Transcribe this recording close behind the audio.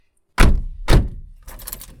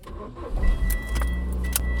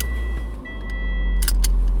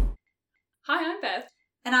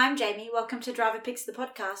And I'm Jamie. Welcome to Driver Picks the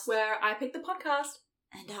podcast. Where I pick the podcast.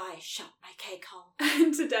 And I shut my cake hole.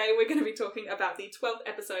 And today we're going to be talking about the 12th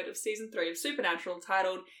episode of Season 3 of Supernatural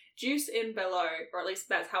titled Deuce in Below, or at least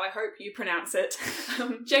that's how I hope you pronounce it.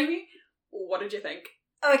 Jamie, what did you think?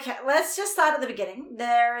 Okay, let's just start at the beginning.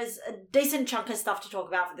 There is a decent chunk of stuff to talk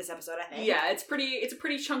about for this episode, I think. Yeah, it's a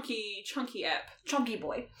pretty chunky ep. Chunky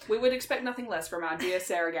boy. We would expect nothing less from our dear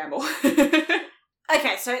Sarah Gamble.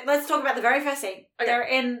 Okay, so let's talk about the very first scene. Okay. They're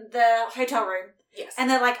in the hotel room. Yes. And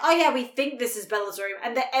they're like, oh yeah, we think this is Bella's room.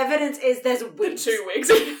 And the evidence is there's wigs. The 2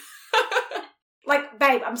 wigs. Like,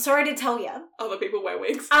 babe, I'm sorry to tell you. Other people wear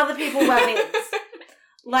wigs. Other people wear wigs.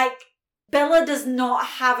 Like, Bella does not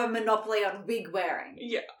have a monopoly on wig wearing.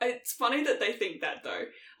 Yeah, it's funny that they think that though.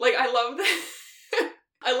 Like, I love that.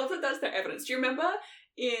 I love that that's their evidence. Do you remember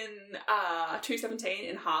in 217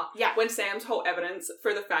 in Heart, when Sam's whole evidence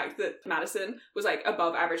for the fact that Madison was like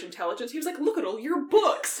above average intelligence, he was like, look at all your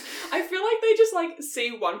books. I feel like they just like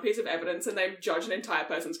see one piece of evidence and they judge an entire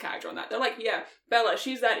person's character on that. They're like, yeah, Bella,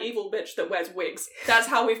 she's that evil bitch that wears wigs. That's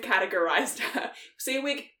how we've categorized her. See a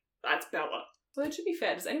wig? That's Bella. Well, it should be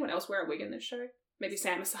fair. Does anyone else wear a wig in this show? Maybe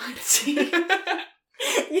Sam aside.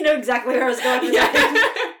 You know exactly where I was going with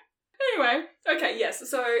that. Anyway, okay, yes.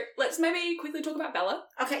 So let's maybe quickly talk about Bella.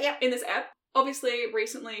 Okay, yep. In this ep. Obviously,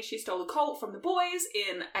 recently she stole the Colt from the boys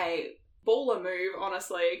in a baller move,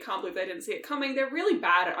 honestly. Can't believe they didn't see it coming. They're really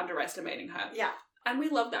bad at underestimating her. Yeah. And we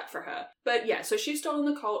love that for her. But yeah, so she's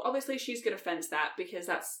stolen the Colt. Obviously, she's going to fence that because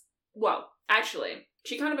that's... Well, actually,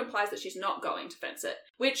 she kind of implies that she's not going to fence it.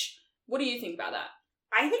 Which, what do you think about that?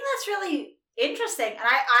 I think that's really interesting. And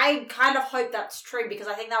I kind of hope that's true because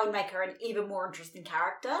I think that would make her an even more interesting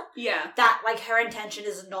character. Yeah. That, like, her intention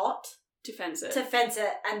is not... To fence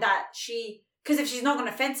it. And that she... Because if she's not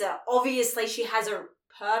going to fence it, obviously she has a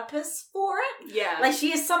purpose for it. Yeah. Like,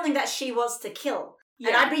 she is something that she wants to kill. Yeah.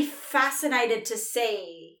 And I'd be fascinated to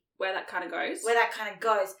see... Where that kind of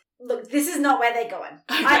goes. Look, this is not where they're going.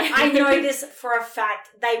 Okay. I know this for a fact.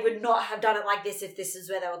 They would not have done it like this if this is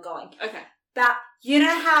where they were going. Okay. But you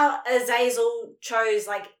know how Azazel chose,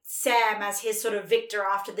 like, Sam as his sort of victor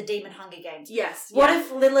after the Demon Hunger Games? Yes. What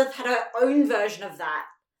if Lilith had her own version of that?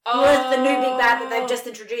 Lilith, the new big bad that they've just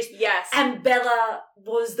introduced. Yes. And Bella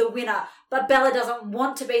was the winner. But Bella doesn't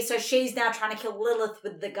want to be, so she's now trying to kill Lilith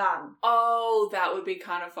with the gun. Oh, that would be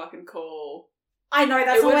kind of fucking cool. I know,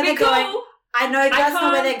 that's not where they're going. I know that's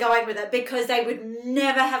not where they're going with it because they would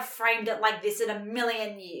never have framed it like this in a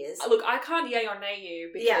million years. Look, I can't yay or nay you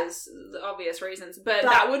because the obvious reasons, but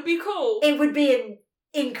that would be cool. It would be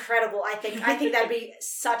incredible, I think. I think that'd be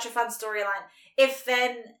such a fun storyline. If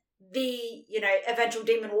then the, eventual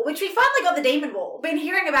demon war, which we finally got the demon war. We've been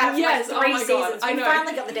hearing about it for like 3 seasons. We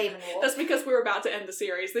finally got the demon war. That's because we're about to end the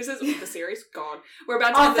series. This is the series. God, we're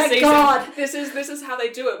about to end the season. God. This is how they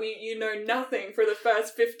do it. You know nothing for the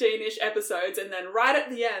first 15-ish episodes, and then right at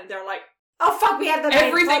the end, they're like, "Oh fuck, we have the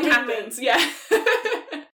everything happens." Yeah,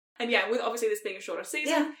 and yeah, with obviously this being a shorter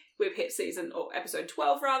season, we've hit episode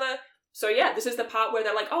 12 rather. So yeah, this is the part where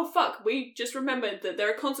they're like, oh fuck, we just remembered that there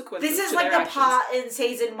are consequences to their actions. This is like the part in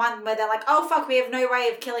season 1 where they're like, oh fuck, we have no way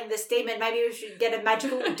of killing this demon, maybe we should get a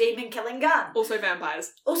magical demon killing gun. Also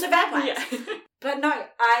vampires. Yeah. But no,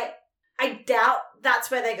 I doubt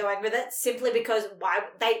that's where they're going with it, simply because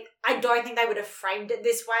I don't think they would have framed it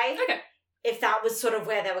this way. Okay. If that was sort of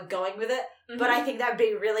where they were going with it. Mm-hmm. But I think that would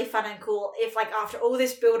be really fun and cool if, like, after all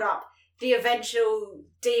this build up, the eventual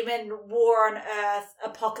demon war on Earth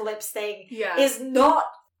apocalypse thing is not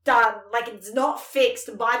done. Like, it's not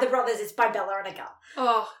fixed by the brothers, it's by Bella and a gun.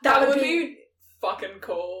 Oh, that would be fucking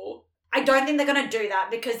cool. I don't think they're going to do that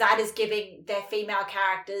because that is giving their female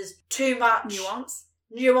characters too much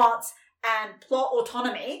nuance and plot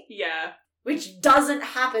autonomy. Yeah. Which doesn't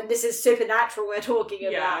happen. This is Supernatural we're talking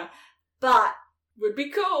about. Yeah. But would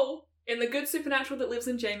be cool in the good Supernatural that lives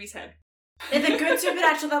in Jamie's head. In the good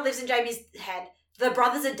Supernatural that lives in Jamie's head, the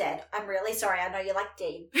brothers are dead. I'm really sorry. I know you like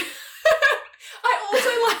Dean. I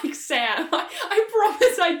also like Sam. I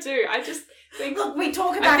promise I do. I just think... Look, we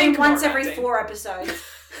talk about him once every 4 episodes.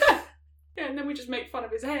 Yeah, and then we just make fun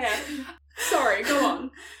of his hair. Sorry, go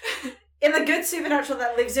on. In the good Supernatural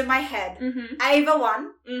that lives in my head, Ava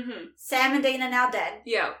won. Mm-hmm. Sam and Dean are now dead.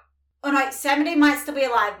 Yeah. Oh no, Sam and Dean might still be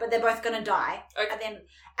alive, but they're both going to die. Okay.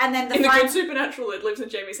 And then the good Supernatural that lives in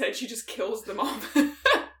Jamie's head, she just kills them off.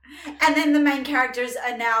 And then the main characters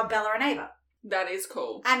are now Bella and Ava. That is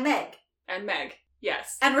cool. And Meg.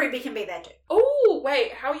 Yes. And Ruby can be there too. Oh,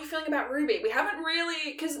 wait, how are you feeling about Ruby? We haven't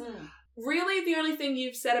really, because really the only thing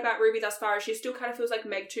you've said about Ruby thus far is she still kind of feels like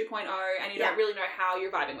Meg 2.0 and you don't really know how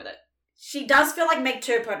you're vibing with it. She does feel like Meg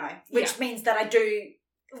 2.0, which means that I do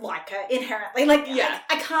like her inherently. Like,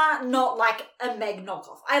 I can't not like a Meg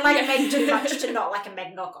knockoff. I like Meg too much to not like a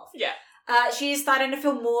Meg knockoff. Yeah. She is starting to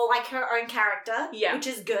feel more like her own character, which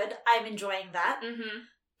is good. I'm enjoying that. Mm-hmm.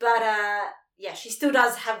 But,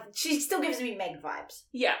 she still gives me Meg vibes.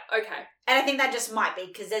 Yeah, okay. And I think that just might be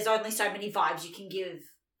because there's only so many vibes you can give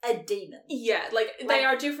a demon. Yeah, like they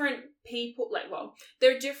are different people,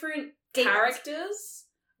 they're different demons. Characters,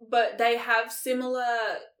 but they have similar,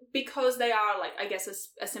 because they are, like, I guess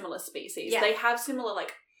a similar species, they have similar,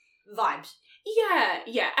 like, vibes.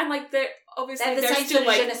 Yeah, and, like, they're obviously, they're still, sort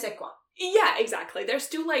of je ne sais quoi. Yeah, exactly. They're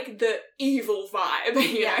still, like, the evil vibe,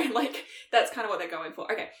 you know? Like, that's kind of what they're going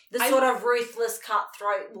for. Okay. The sort of ruthless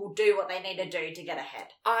cutthroat will do what they need to do to get ahead.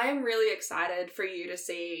 I'm really excited for you to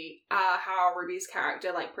see how Ruby's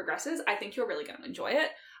character, like, progresses. I think you're really going to enjoy it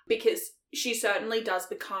because she certainly does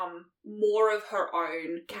become more of her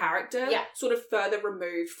own character, sort of further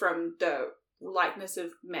removed from the likeness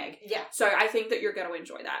of Meg. Yeah. So I think that you're going to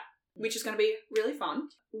enjoy that, which is going to be really fun.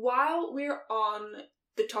 While we're on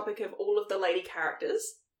the topic of all of the lady characters,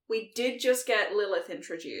 we did just get Lilith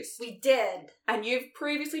introduced. We did. And you've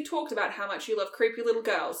previously talked about how much you love creepy little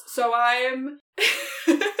girls. So I've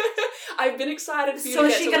been excited for you to get to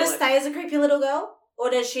Lilith. So is she going to stay as a creepy little girl? Or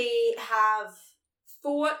does she have...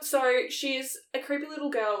 So she's a creepy little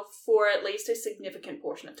girl for at least a significant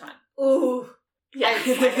portion of time. Ooh. Yeah.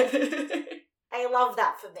 I love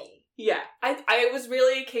that for me. Yeah. I was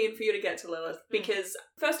really keen for you to get to Lilith because,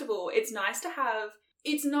 first of all, it's nice to have...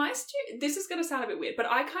 this is going to sound a bit weird, but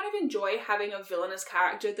I kind of enjoy having a villainous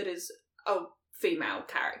character that is a female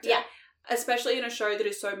character. Yeah. Especially in a show that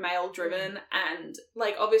is so male-driven and,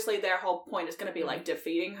 like, obviously their whole point is going to be, like,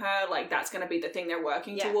 defeating her. Like, that's going to be the thing they're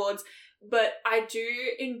working towards. But I do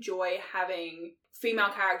enjoy having female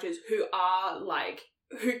characters who are, like,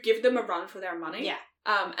 who give them a run for their money. Yeah.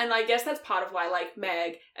 And I guess that's part of why, like,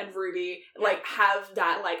 Meg and Ruby, like, have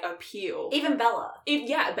that, like, appeal. Even Bella.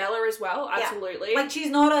 Bella as well, absolutely. Yeah. Like,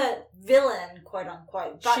 she's not a villain,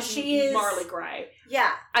 quote-unquote, but she is... morally grey.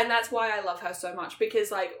 Yeah. And that's why I love her so much,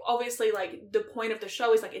 because, like, obviously, like, the point of the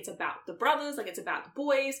show is, like, it's about the brothers, like, it's about the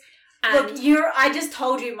boys. And look, I just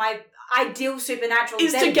told you my ideal supernatural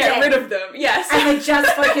is to get rid of them, yes. And they're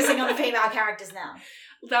just focusing on the female characters now.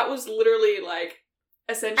 That was literally, like...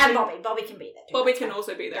 essentially, and Bobby can be there too. Bobby can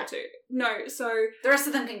also be there too. No, so... the rest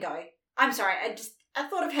of them can go. I'm sorry, I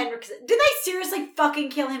thought of Henriksen. Did they seriously fucking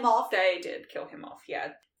kill him off? They did kill him off,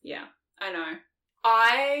 yeah, I know.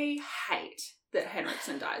 I hate that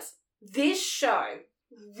Henriksen dies. This show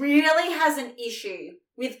really has an issue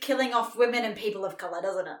with killing off women and people of colour,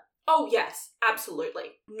 doesn't it? Oh, yes, absolutely.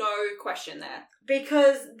 No question there.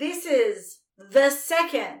 Because this is the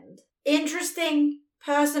second interesting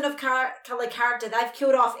person of colour character they've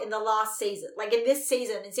killed off in the last season. Like, in this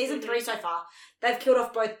season, in season 3 so far, they've killed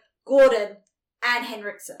off both Gordon and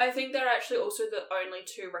Henriksen. I think they're actually also the only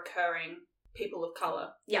two recurring people of colour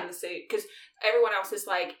in the series. Because everyone else is,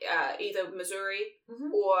 like, either Missouri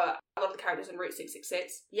or a lot of the characters in Route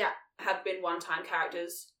 666 have been one-time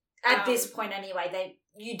characters. At this point, anyway,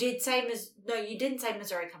 you didn't say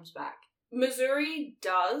Missouri comes back. Missouri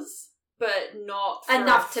does, but not for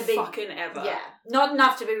enough to be fucking ever. Yeah, not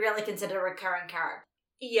enough to be really considered a recurring character.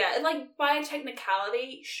 Yeah, like, by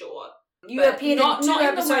technicality, sure. You appeared in 2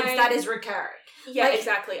 episodes that is recurring. Yeah, like,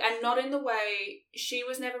 exactly. And not in the way... she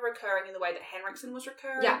was never recurring in the way that Henriksen was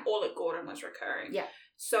recurring or that Gordon was recurring. Yeah.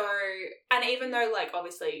 So... and even though, like,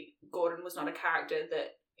 obviously Gordon was not a character that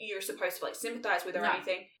you're supposed to, like, sympathise with or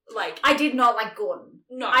anything, like... I did not like Gordon.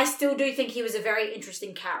 No. I still do think he was a very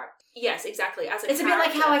interesting character. Yes, exactly. It's a bit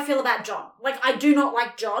like how I feel about John. Like, I do not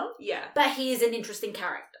like John. Yeah. But he is an interesting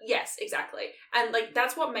character. Yes, exactly. And, like,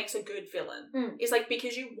 that's what makes a good villain. Is, like,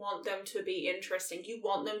 because you want them to be interesting. You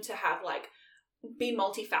want them to have, like, be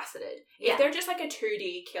multifaceted. If they're just, like, a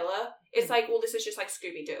 2D killer, it's like, well, this is just, like,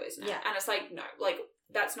 Scooby-Doo, isn't it? Yeah. And it's like, no, like,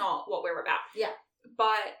 that's not what we're about. Yeah.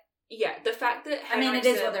 But, yeah, the fact that I mean, it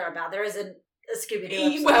is what they're about. There isn't a Scooby-Doo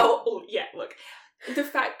episode. Well, yeah, look.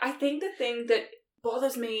 I think the thing that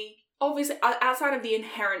bothers me, obviously, outside of the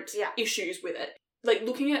inherent issues with it, like,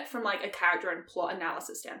 looking at it from, like, a character and plot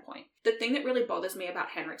analysis standpoint, the thing that really bothers me about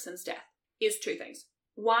Henriksen's death is 2 things.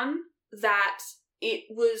 One, that it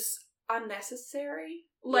was unnecessary.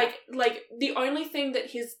 Like, the only thing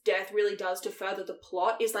that his death really does to further the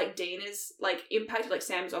plot is, like, Dean is, like, impacted. Like,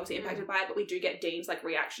 Sam is obviously impacted by it, but we do get Dean's, like,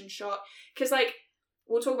 reaction shot. Because, like,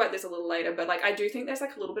 we'll talk about this a little later, but, like, I do think there's,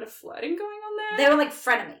 like, a little bit of flirting going on there. They were, like,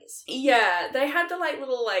 frenemies. Yeah, they had the, like,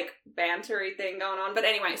 little, like, bantery thing going on. But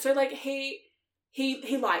anyway, so, like, he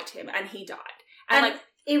liked him and he died. And like,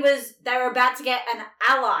 they were about to get an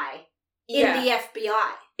ally in the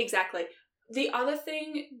FBI. Exactly. The other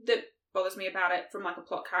thing that bothers me about it from like a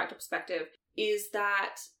plot character perspective is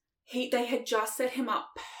that they had just set him up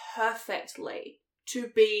perfectly to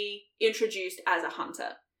be introduced as a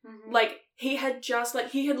hunter. Mm-hmm. Like, he had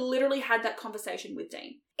literally had that conversation with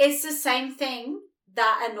Dean. It's the same thing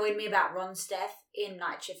that annoyed me about Ron's death in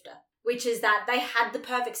Night Shifter, which is that they had the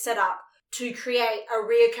perfect setup to create a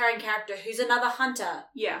reoccurring character who's another hunter.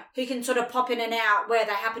 Yeah. Who can sort of pop in and out where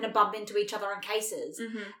they happen to bump into each other on cases.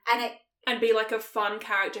 Mm-hmm. And be like a fun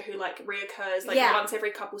character who like reoccurs like once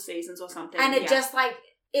every couple seasons or something. And it just like,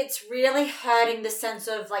 it's really hurting the sense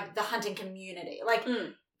of like the hunting community. Like,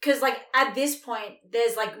 because like at this point,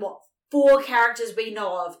 there's like 4 characters we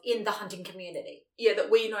know of in the hunting community. Yeah,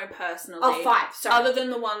 that we know personally. Oh, 5, sorry. Other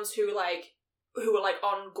than the ones who were like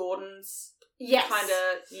on Gordon's kind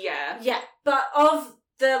of, Yeah, but of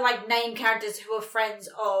the like name characters who are friends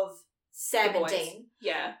of Sam and Dean.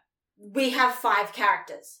 Yeah. We have 5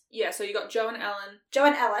 characters. Yeah, so you got Joe and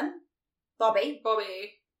Ellen. Bobby.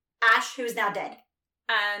 Ash, who is now dead.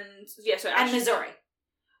 And, so Ash. And Missouri.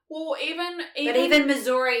 Well, But even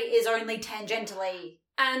Missouri is only tangentially...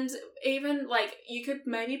 And even, like, you could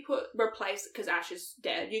maybe replace, because Ash is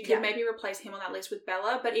dead, you could maybe replace him on that list with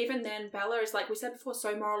Bella, but even then, Bella is, like we said before,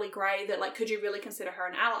 so morally grey that, like, could you really consider her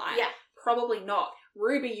an ally? Yeah. Probably not.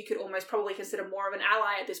 Ruby, you could almost probably consider more of an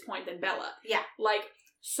ally at this point than Bella. Yeah. Like,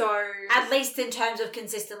 so... At least in terms of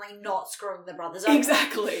consistently not screwing the brothers over.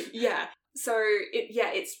 Exactly, yeah. So,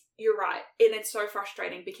 you're right. And it's so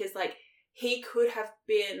frustrating because, like, he could have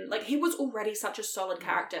been, like, he was already such a solid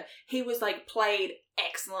character. He was, like, played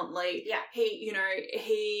excellently. Yeah.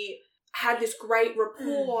 He had this great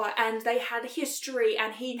rapport and they had history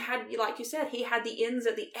and he had, like you said, he had the ins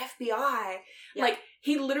at the FBI. Yeah. Like,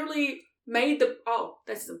 he literally made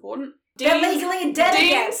this is important. They're legally dead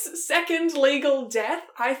again. Dean's second legal death,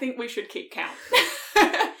 I think we should keep count.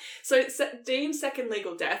 So, it's Dean's second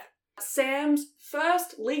legal death. Sam's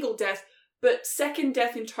first legal death, but second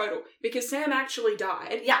death in total, because Sam actually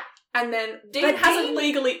died. Yeah. And then Dean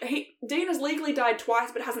has legally died twice,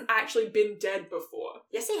 but hasn't actually been dead before.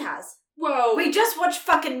 Yes, he has. Well, we just watched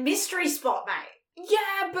fucking Mystery Spot, mate.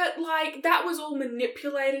 Yeah, but like that was all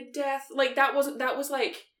manipulated death. Like that was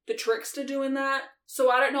like the trickster doing that. So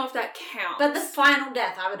I don't know if that counts. But the final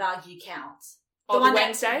death, I would argue, counts. The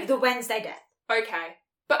Wednesday? The Wednesday death. Okay.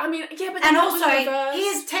 But I mean, yeah, but... And also, he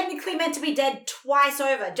is technically meant to be dead twice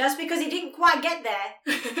over, just because he didn't quite get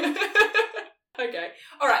there. Okay.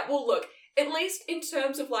 Alright, well look, at least in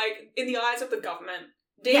terms of like, in the eyes of the government,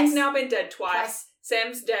 Dean's now been dead twice,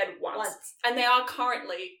 Sam's dead once, and they are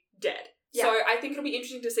currently dead. Yeah. So I think it'll be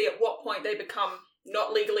interesting to see at what point they become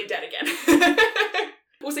not legally dead again.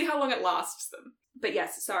 We'll see how long it lasts them. But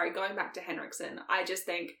yes, sorry, going back to Henriksen, I just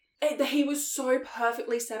think... he was so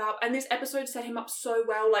perfectly set up, and this episode set him up so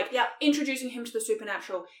well, like, introducing him to the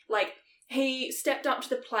supernatural, like, he stepped up to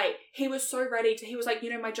the plate, he was so ready he was like,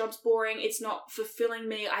 my job's boring, it's not fulfilling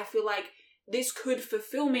me, I feel like this could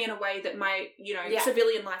fulfill me in a way that my,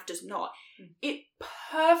 civilian life does not. It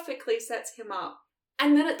perfectly sets him up,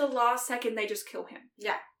 and then at the last second, they just kill him.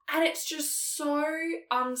 Yeah. And it's just so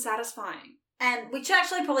unsatisfying. And we should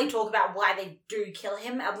actually probably talk about why they do kill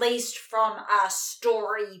him, at least from a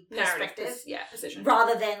story perspective. Position.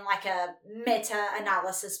 Rather than like a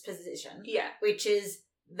meta-analysis position. Yeah. Which is,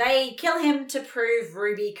 they kill him to prove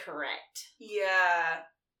Ruby correct. Yeah.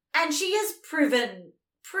 And she is proven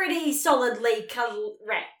pretty solidly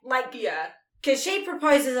correct. Like, yeah. Because she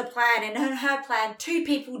proposes a plan, and in her plan, 2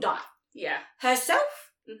 people die. Yeah.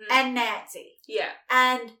 Herself and Nancy. Yeah.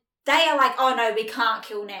 And they are like, oh no, we can't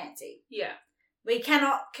kill Nancy. Yeah. We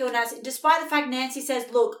cannot kill Nancy, despite the fact Nancy says,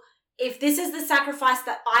 look, if this is the sacrifice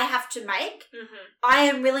that I have to make, I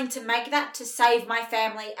am willing to make that to save my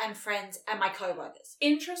family and friends and my co-workers.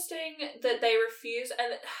 Interesting that they refuse,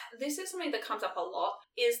 and this is something that comes up a lot,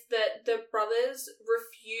 is that the brothers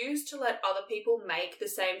refuse to let other people make the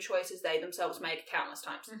same choices they themselves make countless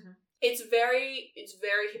times. It's very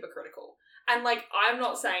hypocritical. And, like, I'm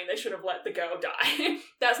not saying they should have let the girl die.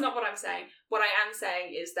 That's not what I'm saying. What I am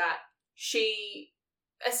saying is that she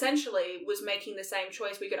essentially was making the same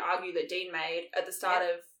choice we could argue that Dean made at the start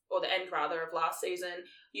of, or the end rather, of last season.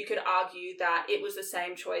 You could argue that it was the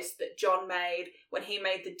same choice that John made when he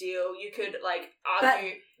made the deal. You could, like,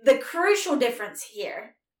 argue... But the crucial difference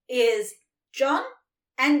here is John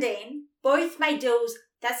and Dean both made deals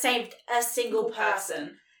that saved a single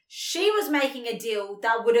person. She was making a deal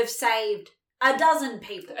that would have saved a dozen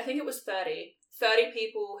people. I think it was 30. 30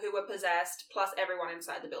 people who were possessed, plus everyone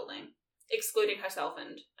inside the building, excluding herself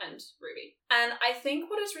and Ruby. And I think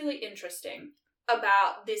what is really interesting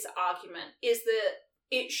about this argument is that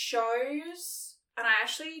it shows And I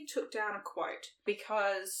actually took down a quote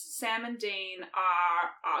because Sam and Dean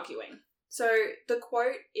are arguing. So the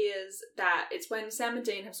quote is that it's when Sam and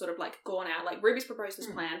Dean have sort of like gone out, like Ruby's proposed this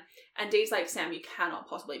plan, and Dean's like, Sam, you cannot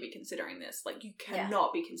possibly be considering this. Like, you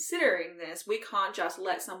cannot be considering this. We can't just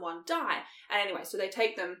let someone die. And anyway, so they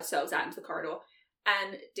take themselves out into the corridor,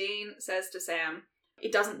 and Dean says to Sam,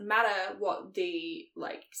 it doesn't matter what the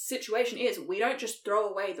like situation is. We don't just throw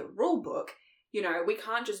away the rule book. You know, we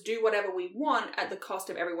can't just do whatever we want at the cost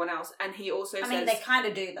of everyone else. And he also says... I mean, they kind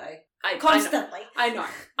of do, though. Constantly. I know.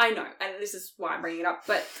 And this is why I'm bringing it up.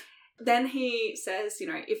 But then he says, you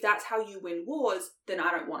know, if that's how you win wars, then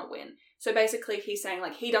I don't want to win. So basically he's saying,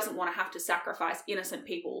 like, he doesn't want to have to sacrifice innocent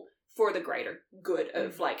people for the greater good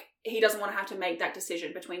of, like, he doesn't want to have to make that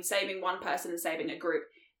decision between saving one person and saving a group.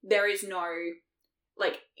 There is no,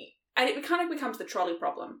 like... And it kind of becomes the trolley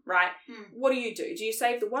problem, right? What do? Do you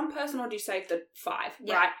save the one person or do you save the 5,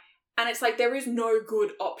 right? And it's like, there is no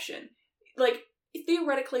good option. Like,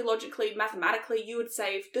 theoretically, logically, mathematically, you would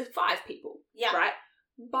save the 5 people, right?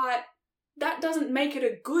 But that doesn't make it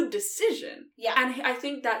a good decision. Yeah. And I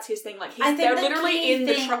think that's his thing. Like, they're literally in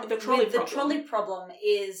the trolley problem. The trolley problem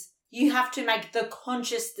is you have to make the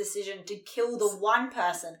conscious decision to kill the one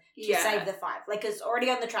person to save the 5. Like, it's already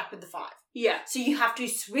on the track with the 5. Yeah. So you have to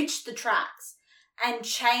switch the tracks and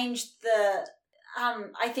change the...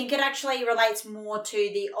 I think it actually relates more to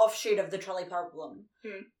the offshoot of the trolley problem,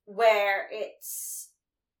 where it's,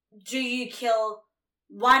 do you kill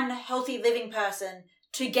one healthy living person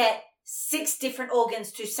to get 6 different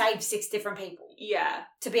organs to save 6 different people? Yeah.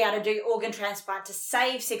 To be able to do organ transplant to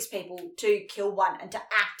save 6 people to kill 1 and to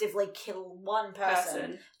actively kill one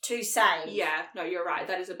person to save. Yeah, no, you're right.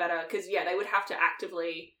 That is a better... Because, they would have to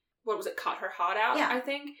actively... What was it? Cut her heart out, I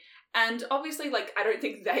think. And obviously, like, I don't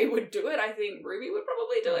think they would do it. I think Ruby would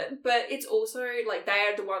probably do it. But it's also, like, they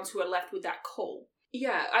are the ones who are left with that call.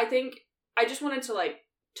 Yeah, I think... I just wanted to, like,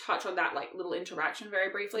 touch on that, like, little interaction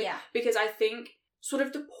very briefly. Yeah. Because I think sort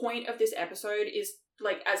of the point of this episode is,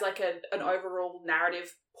 like, as, like, an overall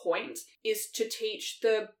narrative point, is to teach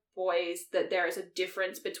the boys that there is a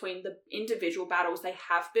difference between the individual battles they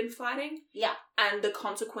have been fighting and the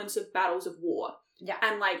consequence of battles of war. Yeah.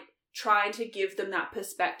 And, like, trying to give them that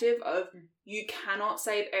perspective of you cannot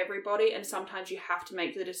save everybody and sometimes you have to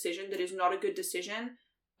make the decision that is not a good decision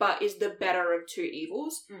but is the better of 2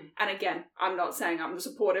 evils. And again, I'm not saying I'm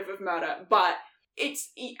supportive of murder, but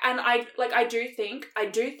it's... And I do think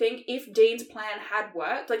if Dean's plan had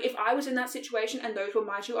worked, like, if I was in that situation and those were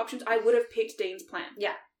my 2 options, I would have picked Dean's plan.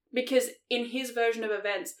 Yeah. Because in his version of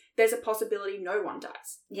events, there's a possibility no one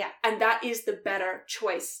dies. Yeah. And that is the better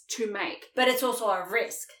choice to make. But it's also a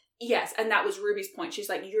risk. Yes, and that was Ruby's point. She's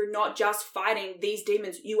like, you're not just fighting these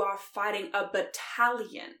demons, you are fighting a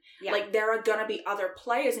battalion. Yeah. Like, there are gonna be other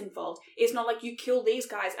players involved. It's not like you kill these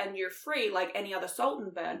guys and you're free like any other Salt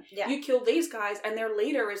and Burn. Yeah. You kill these guys and their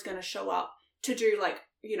leader is gonna show up to do, like,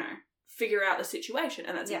 you know, figure out the situation.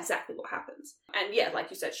 And that's exactly what happens. And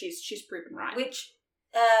like you said, she's proven right. Which...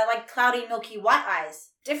 like cloudy, milky white eyes.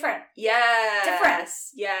 Different. Yes. Different.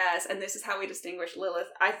 Yes. And this is how we distinguish Lilith.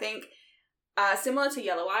 I think, similar to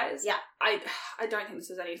Yellow Eyes. Yeah. I don't think this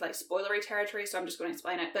is any, like, spoilery territory, so I'm just going to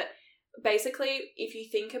explain it. But basically, if you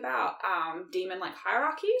think about demon, like,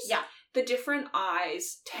 hierarchies, the different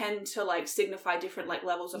eyes tend to, like, signify different, like,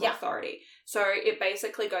 levels of authority. So it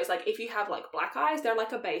basically goes, like, if you have, like, black eyes, they're,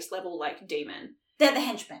 like, a base level, like, demon. They're the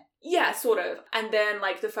henchmen. Yeah, sort of. And then,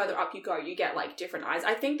 like, the further up you go, you get, like, different eyes.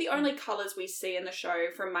 I think the only colours we see in the show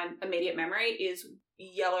from my immediate memory is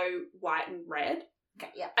yellow, white, and red.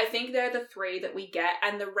 Okay, yeah. I think they're the 3 that we get,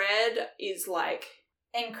 and the red is, like...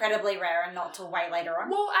 incredibly rare and not till way later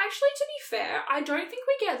on. Well, actually, to be fair, I don't think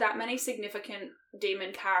we get that many significant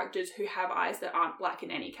demon characters who have eyes that aren't black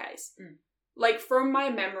in any case. Like, from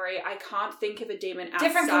my memory, I can't think of a demon outside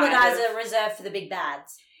different coloured eyes are reserved for the big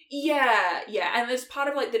bads. Yeah, and it's part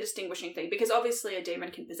of, like, the distinguishing thing, because obviously a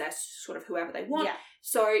demon can possess sort of whoever they want. Yeah.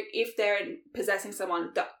 So if they're possessing someone,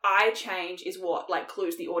 the eye change is what, like,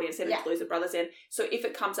 clues the audience in and clues the brothers in. So if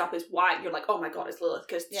it comes up as white, you're like, oh my god, it's Lilith,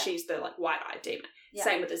 because she's the, like, white-eyed demon. Yeah.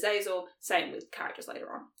 Same with Azazel, same with characters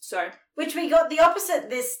later on. So, which we got the opposite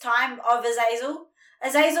this time of Azazel.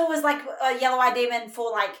 Azazel was, like, a yellow-eyed demon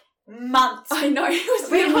for, like, months. I know.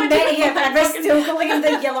 We met him and we're still calling him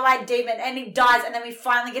the yellow-eyed demon, and he dies, and then we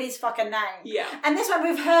finally get his fucking name. Yeah. And this one,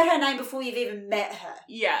 we've heard her name before we've even met her.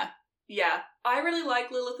 Yeah. I really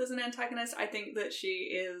like Lilith as an antagonist. I think that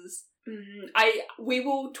she is... we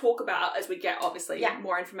will talk about, as we get, obviously,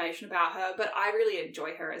 more information about her, but I really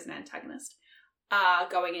enjoy her as an antagonist.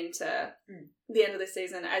 Going into the end of this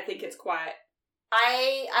season, I think it's quite...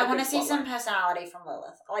 I want to see some personality from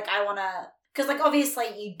Lilith. Like, I want to... Because, like, obviously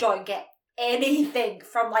you don't get anything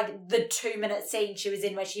from, like, the 2-minute scene she was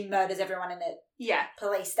in where she murders everyone in a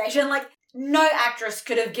police station. Like, no actress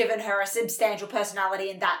could have given her a substantial personality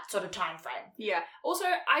in that sort of time frame. Yeah. Also,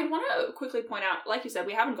 I want to quickly point out, like you said,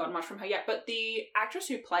 we haven't gotten much from her yet, but the actress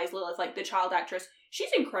who plays Lilith, like, the child actress,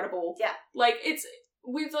 she's incredible. Yeah. Like, it's...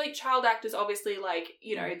 With, like, child actors, obviously, like,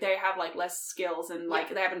 you know, they have, like, less skills and,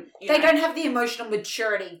 like, they haven't... They don't have the emotional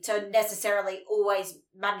maturity to necessarily always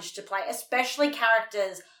manage to play, especially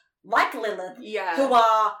characters like Lilith, who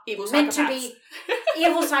are meant to be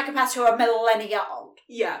evil psychopaths who are millennia old.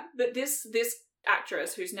 Yeah, but this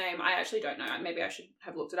actress, whose name I actually don't know, maybe I should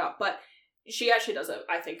have looked it up, but she actually does,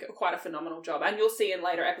 I think, quite a phenomenal job. And you'll see in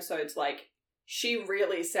later episodes, like, she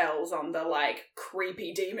really sells on the, like,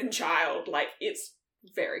 creepy demon child. Like, it's...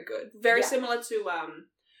 very good. Very similar to,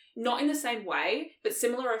 not in the same way, but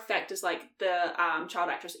similar effect as, like, the child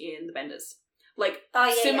actress in The Benders. Like,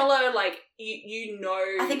 similar, like, you know...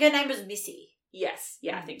 I think her name was Missy. Yes,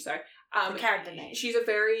 yeah, I think so. The character name. She's a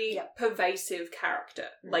very pervasive character.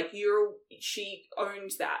 Like, she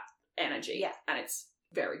owns that energy. Yeah. And it's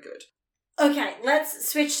very good. Okay, let's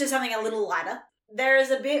switch to something a little lighter. There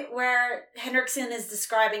is a bit where Henriksen is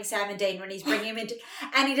describing Sam and Dean when he's bringing him into...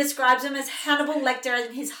 And he describes him as Hannibal Lecter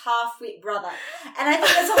and his half-wit brother. And I think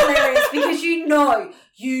that's hilarious because you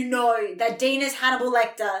know that Dean is Hannibal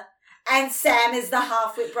Lecter and Sam is the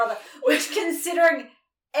half-wit brother. Which, considering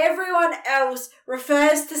everyone else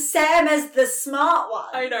refers to Sam as the smart one.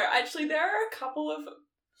 I know. Actually, there are a couple of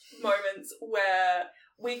moments where...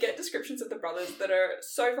 we get descriptions of the brothers that are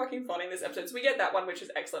so fucking funny in this episode. So we get that one, which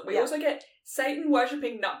is excellent. We also get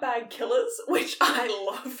Satan-worshipping nutbag killers, which I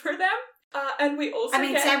love for them. And we also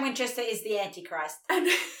get... Sam Winchester is the Antichrist. And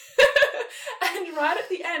right at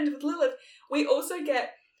the end with Lilith, we also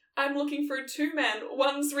get, I'm looking for 2 men.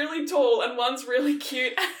 One's really tall and one's really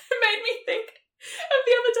cute. And it made me think of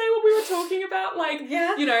the other day when we were talking about, like,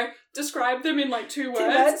 you know, describe them in, like, 2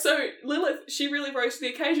 words. So Lilith, she really rose to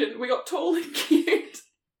the occasion. We got tall and cute.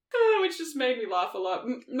 Which just made me laugh a lot,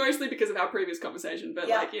 mostly because of our previous conversation, but,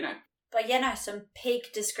 like, you know. But, some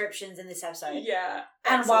peak descriptions in this episode. Yeah.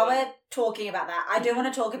 And while we're talking about that, I do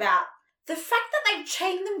want to talk about the fact that they've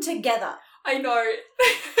chained them together. I know.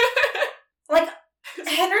 Like,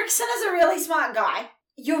 Henriksen is a really smart guy.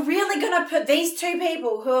 You're really going to put these 2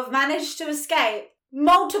 people who have managed to escape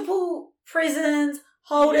multiple prisons,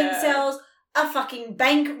 holding cells, a fucking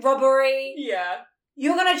bank robbery. Yeah.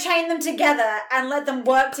 You're going to chain them together and let them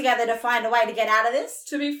work together to find a way to get out of this?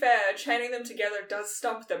 To be fair, chaining them together does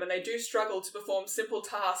stump them and they do struggle to perform simple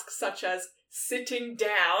tasks such as sitting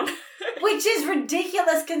down. Which is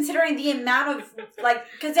ridiculous considering the amount of, like,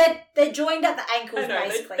 because they're joined at the ankles,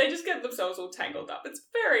 basically. They just get themselves all tangled up. It's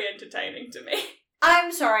very entertaining to me.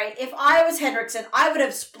 I'm sorry, if I was Henriksen, I would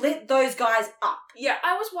have split those guys up. Yeah,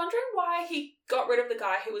 I was wondering why he got rid of the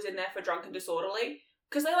guy who was in there for drunk and disorderly.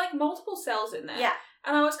 Because they like multiple cells in there. Yeah.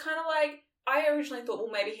 And I was kind of like, I originally thought,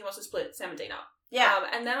 well, maybe he wants to split Sam and Dean up. Yeah.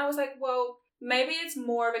 And then I was like, well, maybe it's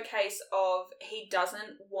more of a case of he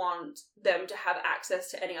doesn't want them to have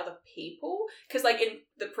access to any other people. Because, like, in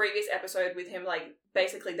the previous episode with him, like,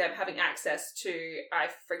 basically them having access to, I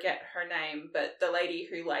forget her name, but the lady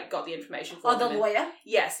who, like, got the information for them. Oh, the lawyer?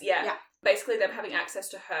 Yes, yeah. Basically them having access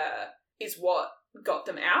to her is what got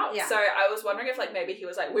them out. Yeah. So I was wondering if, like, maybe he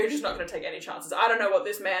was like, we're just not going to take any chances. I don't know what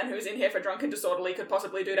this man who's in here for drunk and disorderly could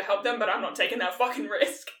possibly do to help them, but I'm not taking that fucking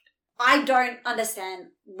risk. I don't understand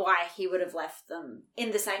why he would have left them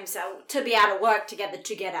in the same cell to be able to work together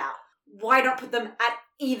to get out. Why not put them at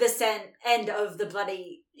either end of the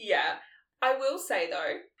bloody... Yeah. I will say,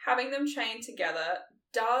 though, having them chained together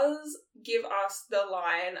does give us the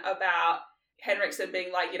line about Henriksen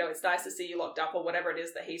being like, you know, it's nice to see you locked up or whatever it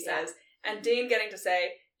is that he says. And Dean getting to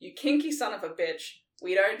say, you kinky son of a bitch,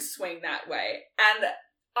 we don't swing that way. And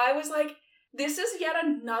I was like, this is yet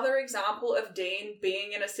another example of Dean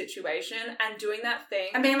being in a situation and doing that thing.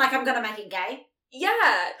 I mean, like, I'm going to make it gay.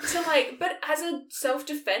 Yeah, to like, but as a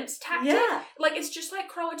self-defense tactic. Yeah. Like, it's just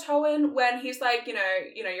like Croatoan when he's like, you know,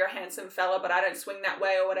 you're a handsome fella, but I don't swing that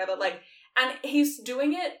way or whatever. Like, and he's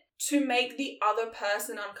doing it to make the other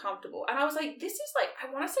person uncomfortable. And I was like, this is like,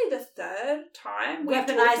 I want to say the 3rd time we've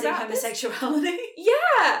weaponizing homosexuality.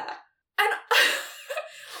 Yeah. And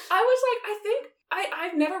I was like, I think,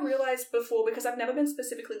 I've never realised before, because I've never been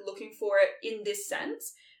specifically looking for it in this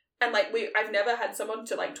sense. And, like, I've never had someone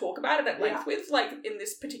to, like, talk about it at length with, like, in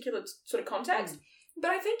this particular sort of context.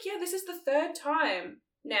 But I think, this is the 3rd time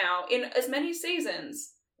now, in as many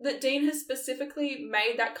seasons, that Dean has specifically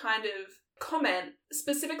made that kind of comment,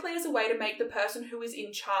 specifically as a way to make the person who is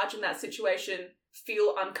in charge in that situation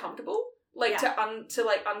feel uncomfortable. like to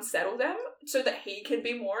unsettle them so that he can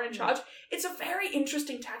be more in charge. It's a very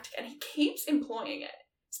interesting tactic, and he keeps employing it.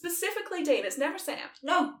 Specifically Dean, it's never Sam.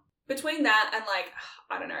 No. Between that and, like,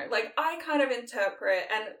 I don't know, like, I kind of interpret,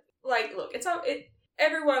 and, like, look,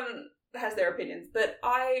 everyone has their opinions, but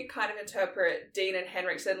I kind of interpret Dean and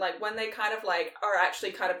Henriksen, like, when they kind of, like, are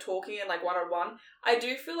actually kind of talking in, like, one-on-one, I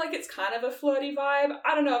do feel like it's kind of a flirty vibe.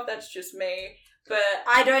 I don't know if that's just me, but...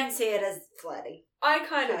 I don't see it as flirty. I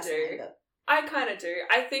kind of do. I kind of do.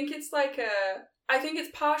 I think it's like I think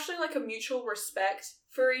it's partially like a mutual respect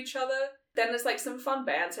for each other. Then there's, like, some fun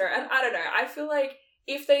banter, and I don't know, I feel like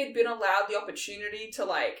if they'd been allowed the opportunity to,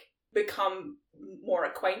 like, become more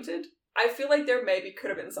acquainted, I feel like there maybe could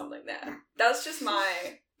have been something there. That's just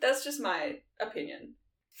my opinion.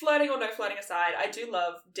 Flirting or no flirting aside, I do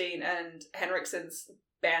love Dean and Henriksen's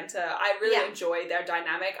banter. I really enjoy their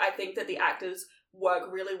dynamic. I think that the actors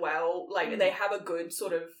work really well. Like, they have a good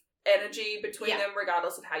sort of energy between them,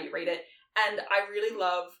 regardless of how you read it. And I really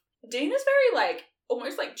love... Dean is very, like,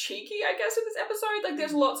 almost, like, cheeky, I guess, in this episode. Like,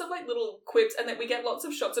 there's lots of, like, little quips, and then we get lots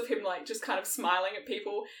of shots of him, like, just kind of smiling at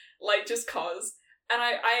people, like, just cause. And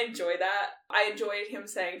I enjoy that. I enjoyed him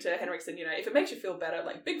saying to Henriksen, you know, if it makes you feel better,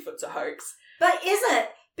 like, Bigfoot's a hoax. But is it?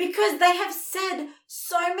 Because they have said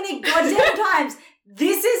so many goddamn times,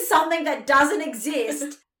 this is something that doesn't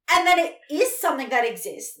exist, and then it is something that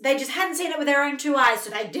exists. They just hadn't seen it with their own two eyes, so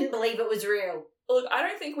they didn't believe it was real. Look, I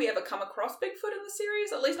don't think we ever come across Bigfoot in the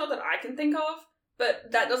series, at least not that I can think of,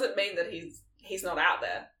 but that doesn't mean that he's not out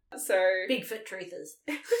there. So... Bigfoot truthers.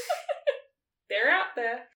 They're out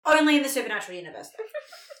there. Only in the supernatural universe,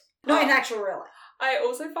 though. Not in actual real life. I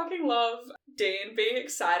also fucking love Dean being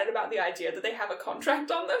excited about the idea that they have a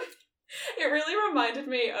contract on them. It really reminded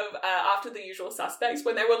me of After the Usual Suspects,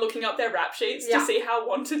 when they were looking up their rap sheets to see how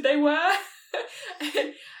wanted they were.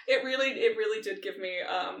 And it really did give me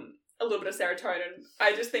a little bit of serotonin.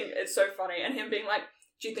 I just think it's so funny. And him being like,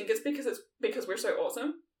 do you think it's because we're so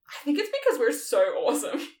awesome? I think it's because we're so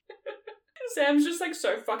awesome. Sam's just, like,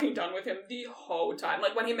 so fucking done with him the whole time.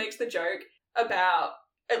 Like, when he makes the joke about,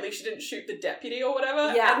 at least you didn't shoot the deputy or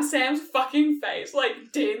whatever, and Sam's fucking face, like,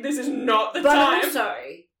 Dean, this is not the time. But also,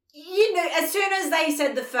 you know, as soon as they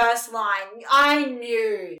said the first line, I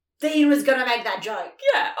knew Dean was gonna make that joke.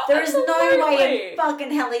 Yeah, there is no way in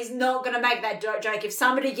fucking hell he's not gonna make that joke if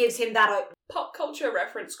somebody gives him that Pop culture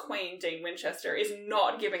reference queen Dean Winchester is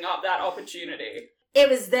not giving up that opportunity. It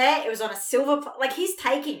was there, it was on a silver... Like, he's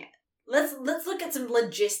taking it. Let's look at some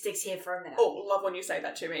logistics here for a minute. Oh, love when you say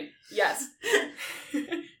that to me. Yes.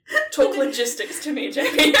 Talk logistics to me,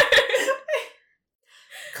 Jamie.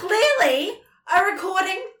 Clearly, a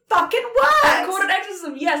recording fucking works. A recorded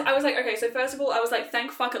exorcism, yes. I was like, okay, so first of all, I was like,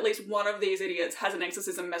 thank fuck at least one of these idiots has an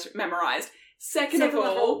exorcism memorized. Second of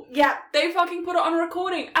all, they fucking put it on a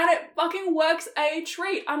recording, and it fucking works a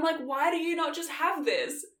treat. I'm like, why do you not just have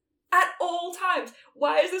this at all times?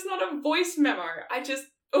 Why is this not a voice memo?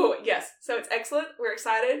 Oh, yes. So it's excellent. We're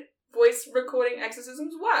excited. Voice recording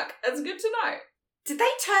exorcisms work. That's good to know. Did they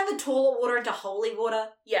turn the toilet water into holy water?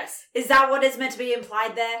 Yes. Is that what is meant to be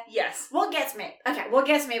implied there? Yes. What gets me about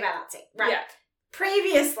that scene? Right. Yeah.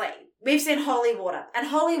 Previously, we've seen holy water, and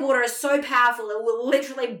holy water is so powerful it will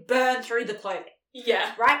literally burn through the clothing.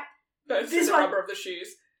 Yeah. Right? Burns through the rubber of the shoes.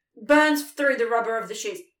 Burns through the rubber of the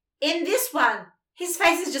shoes. In this one, his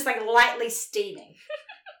face is just, like, lightly steaming.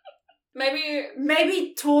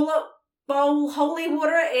 Maybe toilet bowl holy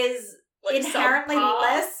water is like inherently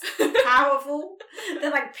less powerful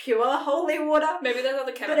than, like, pure holy water. Maybe there's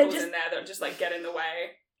other chemicals in there that just, like, get in the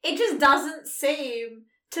way. It just doesn't seem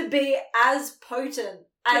to be as potent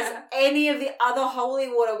as any of the other holy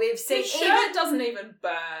water we've seen. It doesn't even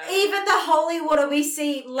burn. Even the holy water we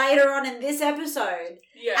see later on in this episode,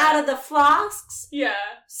 out of the flasks,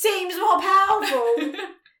 seems more powerful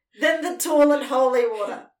than the toilet holy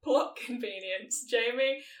water. Plot convenience,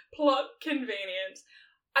 Jamie. Plot convenience.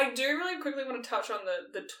 I do really quickly want to touch on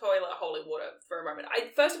the toilet holy water for a moment.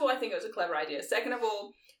 First of all, I think it was a clever idea. Second of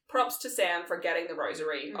all, props to Sam for getting the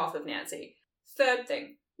rosary off of Nancy. Third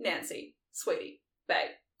thing, Nancy, sweetie, babe,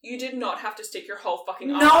 you did not have to stick your whole fucking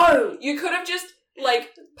arm. No! You could have just, like,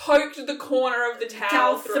 poked the corner of the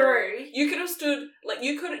towel through. You could have stood, like,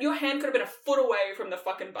 your hand could have been a foot away from the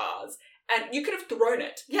fucking bars. And you could have thrown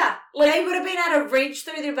it. Yeah. Like, they would have been able to reach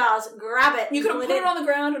through the bars, grab it. You could have put it on the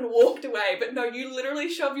ground and walked away. But no, you literally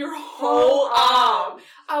shoved your whole arm.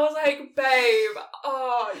 I was like, babe,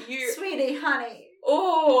 Sweetie, honey.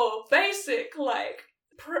 Oh, basic, like,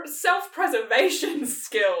 self-preservation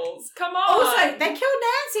skills. Come on. Also, they killed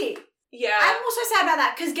Nancy. Yeah. I'm also sad about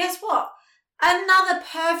that, because guess what? Another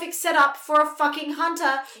perfect setup for a fucking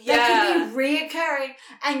hunter that can be reoccurring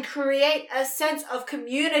and create a sense of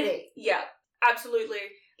community. Yeah, absolutely.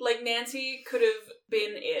 Like, Nancy could have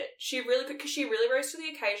been it. She really could, because she really rose to the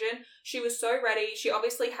occasion. She was so ready. She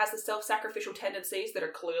obviously has the self-sacrificial tendencies that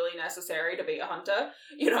are clearly necessary to be a hunter.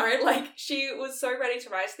 You know, like, she was so ready to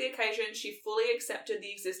rise to the occasion. She fully accepted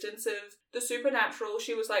the existence of the supernatural.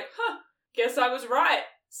 She was like, guess I was right.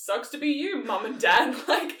 Sucks to be you, Mum and Dad.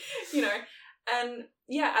 Like, you know, and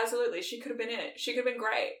yeah, absolutely. She could have been it. She could have been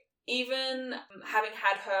great. Even having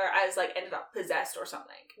had her as, like, ended up possessed or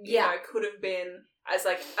something, you know, could have been as,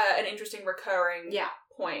 like, an interesting recurring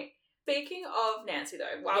point. Speaking of Nancy,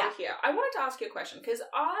 though, while we're here, I wanted to ask you a question, because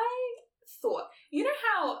I thought, you know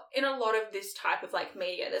how in a lot of this type of, like,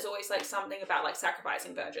 media, there's always, like, something about, like,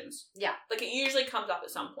 sacrificing virgins? Yeah. Like, it usually comes up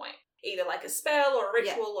at some point. Either, like, a spell or a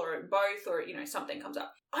ritual or both, or, you know, something comes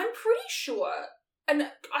up. I'm pretty sure,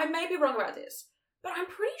 and I may be wrong about this, but I'm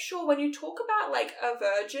pretty sure when you talk about, like, a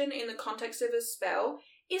virgin in the context of a spell,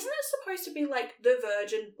 isn't it supposed to be, like, the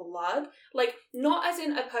virgin blood? Like, not as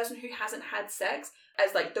in a person who hasn't had sex,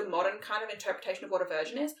 as, like, the modern kind of interpretation of what a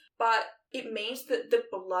virgin is, but it means that the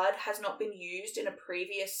blood has not been used in a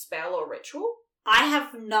previous spell or ritual? I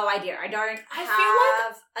have no idea. I don't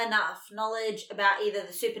have enough knowledge about either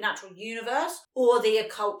the supernatural universe or the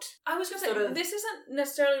occult. I was going to say, this isn't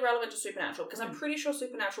necessarily relevant to supernatural, because I'm pretty sure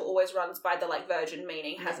supernatural always runs by the, like, virgin,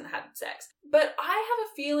 meaning hasn't had sex. But I have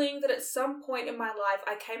a feeling that at some point in my life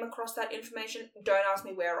I came across that information. Don't ask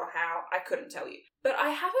me where or how. I couldn't tell you. But I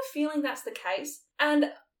have a feeling that's the case. And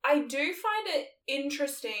I do find it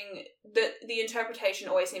interesting that the interpretation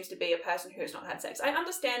always seems to be a person who has not had sex. I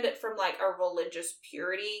understand it from, like, a religious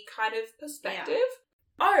purity kind of perspective.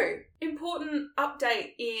 Yeah. Oh, important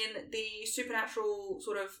update in the supernatural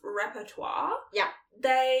sort of repertoire. Yeah.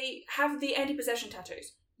 They have the anti-possession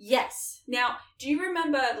tattoos. Yes. Now, do you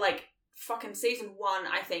remember, like, fucking season 1,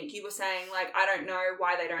 I think, you were saying, like, I don't know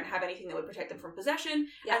why they don't have anything that would protect them from possession.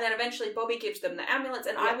 Yeah. And then eventually Bobby gives them the amulets,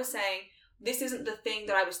 and I was saying, this isn't the thing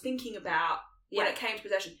that I was thinking about when it came to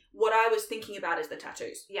possession. What I was thinking about is the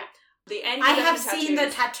tattoos. Yeah. I have seen the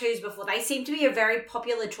tattoos before. They seem to be a very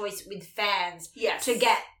popular choice with fans to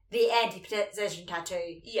get the anti-possession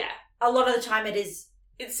tattoo. Yeah. A lot of the time it's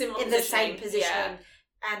similar in the same position. Yeah.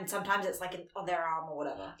 And sometimes it's like on their arm or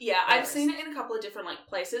whatever. Yeah, I've seen it in a couple of different, like,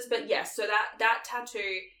 places. But yes, so that tattoo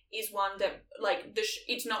is one that, like,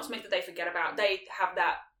 it's not something that they forget about. They have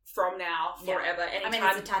that from now, forever, anytime. I mean,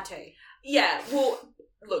 it's a tattoo. Yeah, well,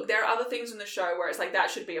 look, there are other things in the show where it's like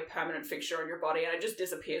that should be a permanent fixture on your body and it just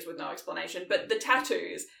disappears with no explanation. But the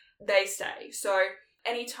tattoos, they stay. So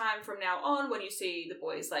anytime from now on when you see the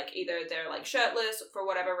boys, like, either they're, like, shirtless for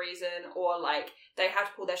whatever reason or, like, they have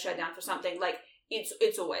to pull their shirt down for something, like,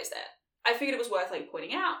 it's always there. I figured it was worth, like,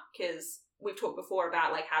 pointing out because we've talked before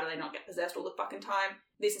about, like, how do they not get possessed all the fucking time?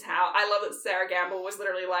 This is how. I love that Sarah Gamble was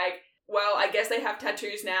literally like, well, I guess they have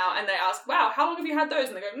tattoos now, and they ask, wow, how long have you had those?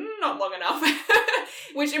 And they go, not long enough.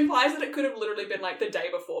 Which implies that it could have literally been, like, the day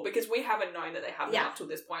before, because we haven't known that they have them up till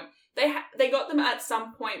this point. They got them at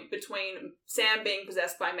some point between Sam being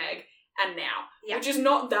possessed by Meg and now, which is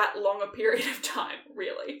not that long a period of time,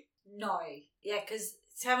 really. No. Yeah, because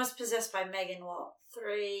Sam was possessed by Meg in, what,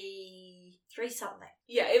 three something.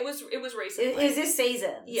 Yeah, it was recently. It was this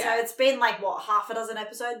season. Yeah. So it's been, like, what, half a dozen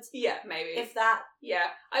episodes? Yeah, maybe. If that. Yeah.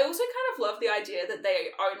 I also kind of love the idea that they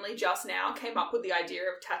only just now came up with the idea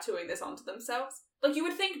of tattooing this onto themselves. Like, you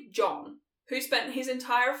would think John, who spent his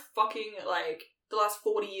entire fucking, like, the last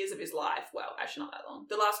 40 years of his life, well, actually not that long,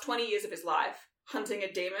 the last 20 years of his life hunting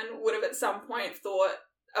a demon, would have at some point thought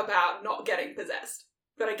about not getting possessed.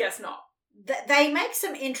 But I guess not. They make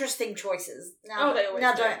some interesting choices. Now, they always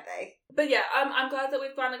do. Don't they? But yeah, I'm glad that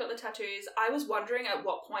we've finally got the tattoos. I was wondering at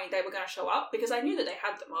what point they were going to show up, because I knew that they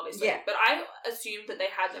had them, obviously. Yeah. But I assumed that they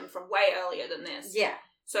had them from way earlier than this. Yeah.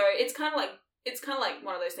 So it's kind of like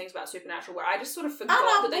one of those things about Supernatural where I just sort of forgot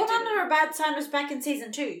that they didn't. Born Under a Bad Sign was back in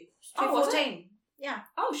season 2. 2014. Yeah.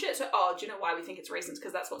 Oh shit. So, do you know why we think it's recent?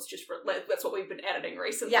 Because that's that's what we've been editing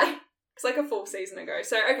recently. Yeah. It's like a full season ago.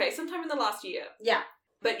 So, okay, sometime in the last year. Yeah.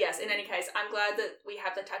 But yes, in any case, I'm glad that we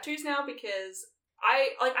have the tattoos now, because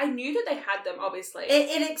I knew that they had them, obviously.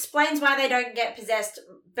 It explains why they don't get possessed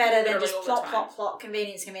better than just plot,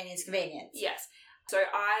 convenience. Yes. So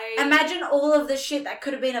imagine all of the shit that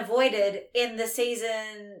could have been avoided in the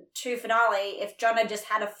season 2 finale if John had just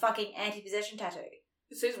had a fucking anti-possession tattoo.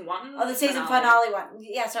 The season 1? Oh, the season finale one.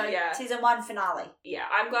 Yeah, sorry. Yeah. Season 1 finale. Yeah,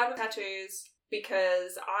 I'm glad with tattoos.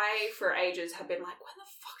 Because I, for ages, have been like, when the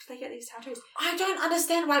fuck did they get these tattoos? I don't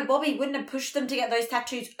understand why Bobby wouldn't have pushed them to get those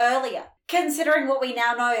tattoos earlier, considering what we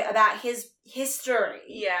now know about his history.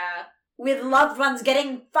 Yeah. with loved ones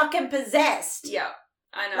getting fucking possessed. Yeah,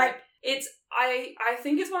 I know. I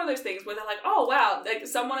think it's one of those things where they're like, oh wow,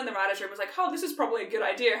 someone in the writer's room was like, oh, this is probably a good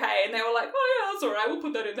idea, hey, and they were like, oh yeah, that's alright, we'll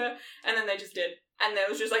put that in there, and then they just did, and there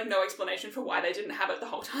was just no explanation for why they didn't have it the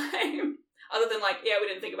whole time, other than yeah, we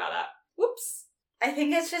didn't think about that. Whoops. I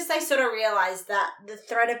think it's just they sort of realised that the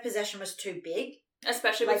threat of possession was too big.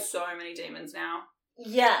 Especially with so many demons now.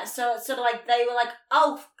 Yeah, so it's sort of they were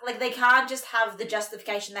oh, they can't just have the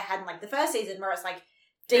justification they had in the first season where it's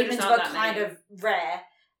demons were kind of rare,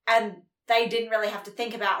 and they didn't really have to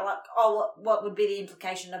think about what would be the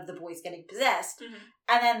implication of the boys getting possessed. Mm-hmm.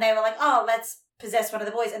 And then they were oh, let's possess one of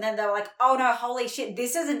the boys, and then they were oh no, holy shit,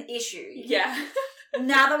 this is an issue. Yeah.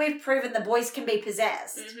 Now that we've proven the boys can be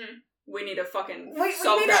possessed. Mm-hmm. We need to fucking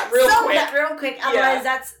solve that real quick. Otherwise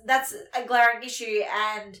that's a glaring issue,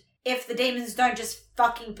 and if the demons don't just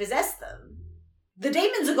fucking possess them, the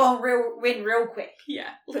demons are going to win real quick. Yeah,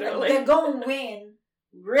 literally. They're going to win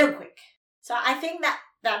real quick. So I think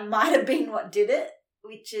that might have been what did it,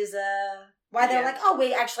 which is why they're oh,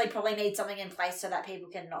 we actually probably need something in place so that people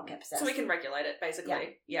can not get possessed. So we can regulate it,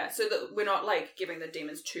 basically. Yeah, so that we're not giving the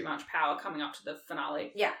demons too much power coming up to the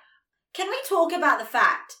finale. Yeah. Can we talk about the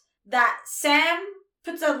fact that Sam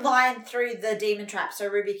puts a line through the demon trap so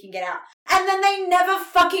Ruby can get out, and then they never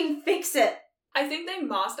fucking fix it? I think they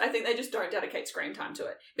must. I think they just don't dedicate screen time to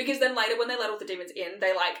it. Because then later when they let all the demons in,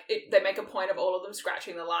 they make a point of all of them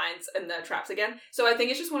scratching the lines and the traps again. So I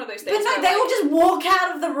think it's just one of those things. But no, they all just walk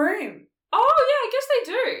out of the room. Oh, yeah, I guess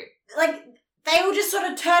they do. They all just sort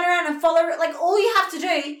of turn around and follow it. All you have to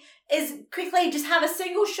do is quickly just have a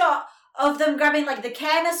single shot of them grabbing, the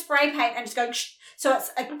can of spray paint and just going, shh. So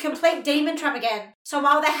it's a complete demon trap again. So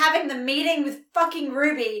while they're having the meeting with fucking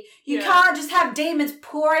Ruby, you can't just have demons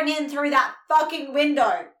pouring in through that fucking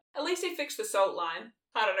window. At least they fixed the salt line.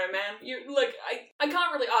 I don't know, man. I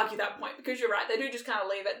can't really argue that point because you're right. They do just kind of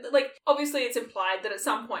leave it. Obviously it's implied that at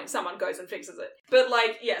some point someone goes and fixes it. But,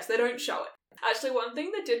 yes, they don't show it. Actually, one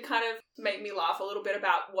thing that did kind of make me laugh a little bit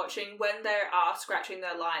about watching when they are scratching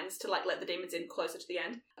their lines to, let the demons in closer to the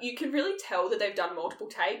end, you can really tell that they've done multiple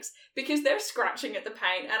takes because they're scratching at the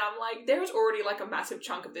paint and I'm there's already, a massive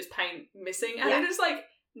chunk of this paint missing and it is,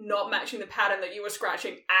 not matching the pattern that you were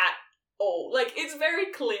scratching at all. It's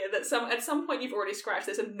very clear that at some point you've already scratched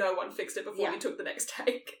this and no one fixed it before you took the next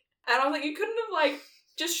take. And I was you couldn't have,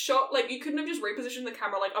 just shot, you couldn't have just repositioned the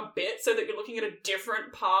camera, a bit so that you're looking at a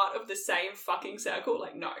different part of the same fucking circle.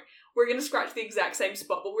 No. We're going to scratch the exact same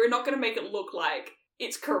spot, but we're not going to make it look like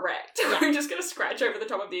it's correct. Yeah. We're just going to scratch over the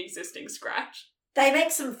top of the existing scratch. They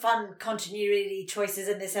make some fun continuity choices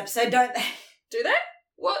in this episode, don't they? Do they?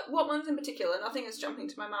 What ones in particular? Nothing is jumping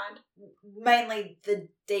to my mind. Mainly the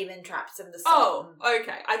demon traps and the salt. Oh,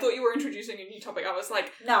 okay. I thought you were introducing a new topic. I was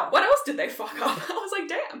no. What else did they fuck up? I was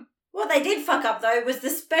damn. What they did fuck up, though, was the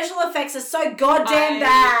special effects are so goddamn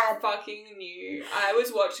bad. I fucking knew. I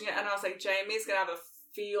was watching it and I was Jamie's going to have a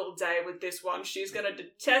field day with this one. She's going to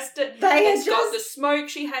detest it. It's got the smoke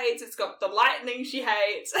she hates. It's got the lightning she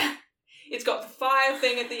hates. It's got the fire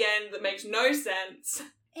thing at the end that makes no sense.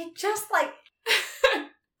 It just,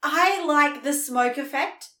 I like the smoke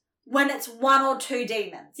effect when it's one or two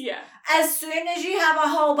demons. Yeah. As soon as you have a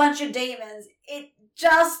whole bunch of demons, it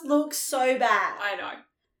just looks so bad. I know.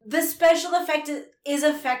 The special effect is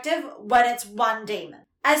effective when it's one demon.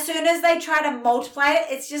 As soon as they try to multiply it,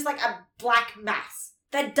 it's just a black mass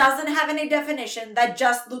that doesn't have any definition, that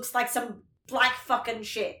just looks like some black fucking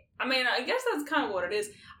shit. I mean, I guess that's kind of what it is.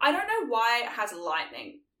 I don't know why it has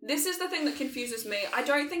lightning. This is the thing that confuses me. I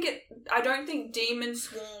don't think demon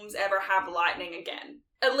swarms ever have lightning again.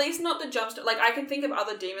 At least not the jumpstone. I can think of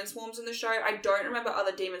other demon swarms in the show. I don't remember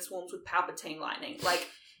other demon swarms with Palpatine lightning.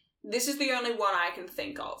 This is the only one I can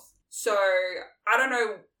think of. So, I don't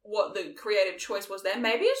know what the creative choice was there.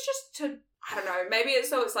 Maybe it's just I don't know, maybe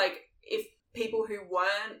it's so it's if people who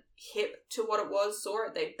weren't hip to what it was saw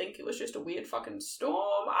it, they'd think it was just a weird fucking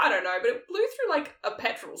storm. I don't know, but it blew through a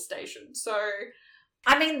petrol station, so...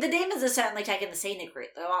 I mean, the demons are certainly taking the scenic route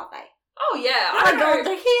though, aren't they? Oh yeah, I don't know.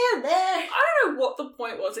 They're here, there. I don't know what the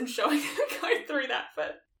point was in showing them going through that,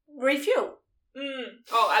 but... Refuel.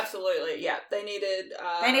 Oh, absolutely. Yeah, they needed...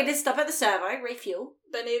 they needed to stop at the servo, refuel.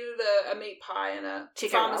 They needed a meat pie and a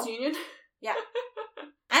Chico farmers roll. Union. Yeah.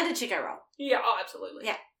 And a Chico roll. Yeah, oh, absolutely.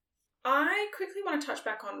 Yeah. I quickly want to touch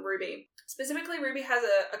back on Ruby. Specifically, Ruby has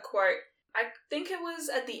a quote. I think it was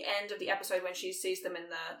at the end of the episode when she sees them in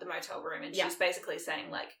the motel room and she's basically saying,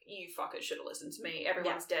 you fuckers should have listened to me.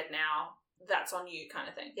 Everyone's dead now. That's on you kind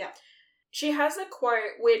of thing. Yeah. She has a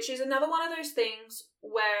quote, which is another one of those things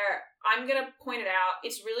where I'm going to point it out.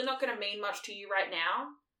 It's really not going to mean much to you right now.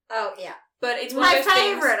 Oh, yeah. But it's one my of those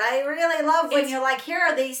favourite. things, I really love when you're like, here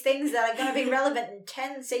are these things that are going to be relevant in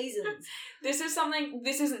 10 seasons. This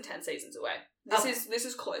isn't 10 seasons away. This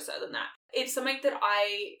is closer than that. It's something that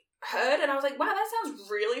I heard and I was like, wow, that sounds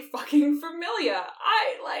really fucking familiar.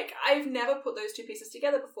 I've never put those two pieces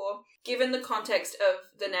together before, given the context of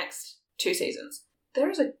the next 2 seasons. There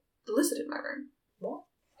is a lizard in my room. What?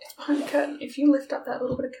 It's behind the curtain. If you lift up that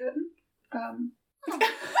little bit of curtain.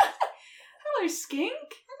 Hello, Skink.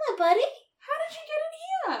 Hello, buddy. How did you get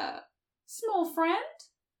in here? Small friend?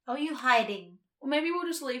 Oh, you hiding? Well, maybe we'll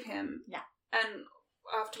just leave him. No. And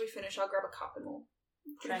after we finish, I'll grab a cup and we'll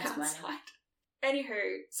put him Transplaning. outside.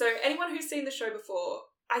 Anywho, so anyone who's seen the show before,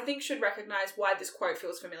 I think should recognise why this quote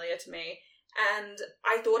feels familiar to me. And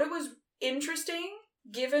I thought it was interesting,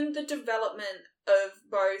 given the development of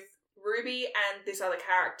both Ruby and this other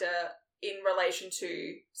character in relation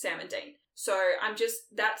to Sam and Dean. So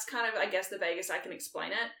that's kind of, I guess, the vaguest I can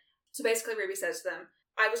explain it. So basically Ruby says to them,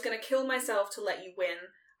 I was going to kill myself to let you win.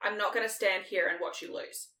 I'm not going to stand here and watch you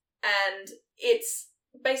lose. And it's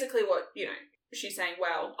basically what, she's saying,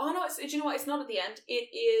 well, oh no, do you know what? It's not at the end. It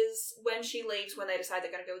is when she leaves, when they decide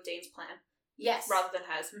they're going to go with Dean's plan. Yes. Rather than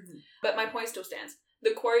hers. Mm-hmm. But my point still stands.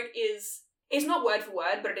 The quote it's not word for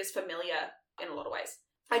word, but it is familiar in a lot of ways.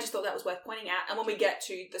 I just thought that was worth pointing out. And when we get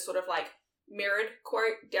to the sort of like mirrored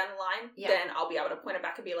quote down the line, then I'll be able to point it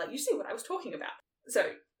back and be like, you see what I was talking about.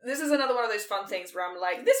 So this is another one of those fun things where I'm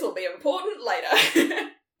like, this will be important later.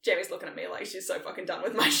 Jamie's looking at me like she's so fucking done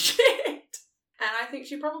with my shit. And I think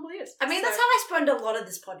she probably is. I mean, that's how I spend a lot of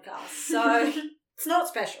this podcast, so it's not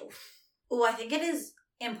special. Oh, I think it is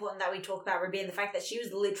important that we talk about Ruby and the fact that she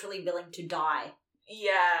was literally willing to die.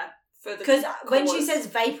 Yeah. Because when she says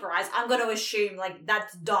vaporize, I'm going to assume, like,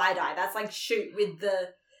 that's die. That's like shoot with the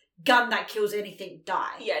gun that kills anything,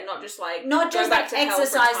 die. Yeah, not just like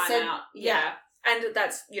exercise out. Yeah. And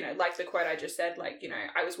that's, like the quote I just said, like,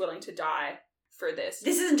 I was willing to die for this.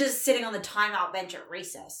 This isn't just sitting on the timeout bench at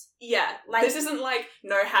recess. Yeah. Like, this isn't like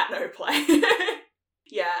no hat, no play.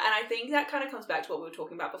 Yeah, and I think that kind of comes back to what we were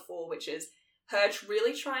talking about before, which is her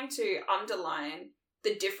really trying to underline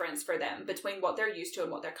the difference for them between what they're used to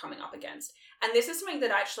and what they're coming up against. And this is something that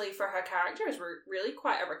actually for her character is really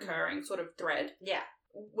quite a recurring sort of thread. Yeah.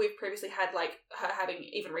 We've previously had like her having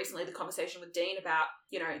even recently the conversation with Dean about,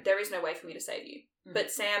 there is no way for me to save you. But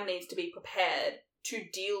Sam needs to be prepared to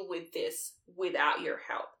deal with this without your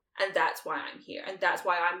help. And that's why I'm here. And that's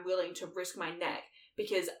why I'm willing to risk my neck.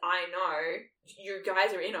 Because I know you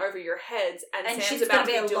guys are in over your heads and Sam's about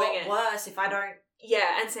to be doing it. Worse if I don't.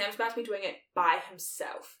 Yeah, and Sam's about to be doing it by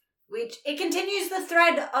himself. Which, it continues the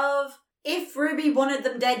thread of, if Ruby wanted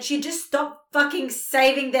them dead, she'd just stop fucking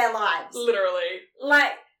saving their lives. Literally.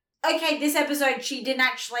 Like, okay, this episode, she didn't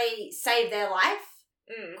actually save their life,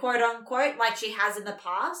 quote unquote, like she has in the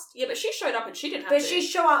past. Yeah, but she showed up and she didn't have to. But she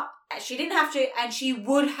showed up, she didn't have to, and she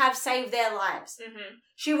would have saved their lives. Mm-hmm.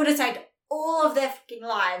 She would have saved all of their fucking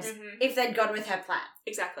lives if they'd gone with her plan.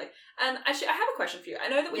 Exactly. And actually, I have a question for you. I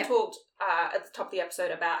know that we talked at the top of the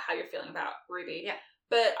episode about how you're feeling about Ruby. Yeah.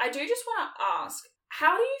 But I do just want to ask,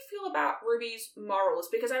 how do you feel about Ruby's morals?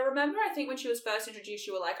 Because I remember, I think when she was first introduced,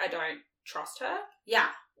 you were like, I don't trust her. Yeah.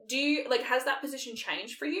 Do you, has that position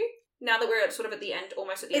changed for you? Now that we're sort of at the end,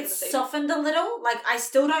 almost at the end of the season? It's softened a little. Like, I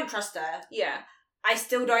still don't trust her. Yeah. I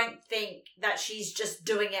still don't think that she's just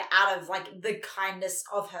doing it out of, the kindness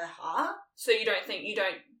of her heart. So you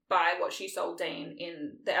don't buy what she sold Dean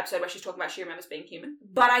in the episode where she's talking about she remembers being human?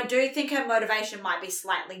 But I do think her motivation might be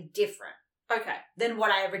slightly different. Okay. Than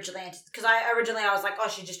what I originally anticipated. Because I was like, oh,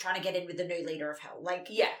 she's just trying to get in with the new leader of Hell.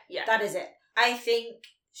 Yeah. That is it. I think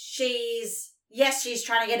she's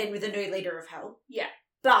trying to get in with the new leader of Hell. Yeah.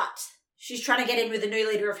 But she's trying to get in with the new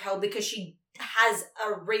leader of Hell because she has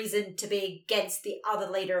a reason to be against the other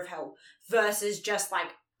leader of Hell versus just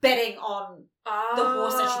betting on the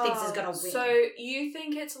horse that she thinks is going to win. So you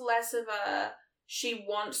think it's less of a she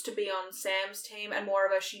wants to be on Sam's team and more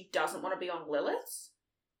of a she doesn't want to be on Lilith's?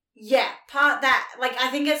 Yeah, part that. I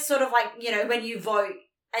think it's sort of when you vote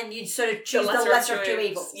and you sort of choose the lesser of two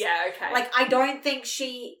evils. Yeah, okay. I don't think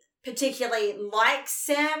she particularly likes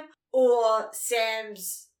Sam or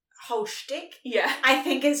Sam's whole shtick. Yeah. I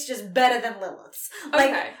think it's just better than Lilith's.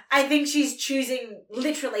 Okay. I think she's choosing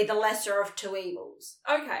literally the lesser of two evils.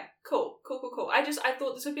 Okay, cool. I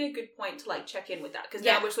thought this would be a good point to check in with that because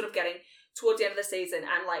now we're sort of getting towards the end of the season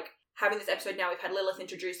and having this episode now we've had Lilith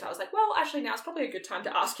introduced. I was like, well, actually now it's probably a good time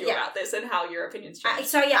to ask you about this and how your opinions change. I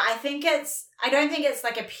don't think it's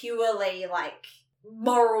a purely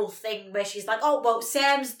moral thing where she's like, oh, well,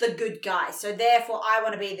 Sam's the good guy, so therefore I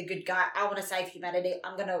want to be the good guy. I want to save humanity.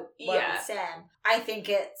 I'm going to work with Sam. I think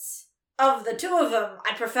it's, of the two of them,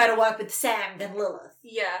 I'd prefer to work with Sam than Lilith.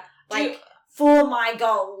 Yeah. For my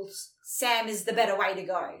goals, Sam is the better way to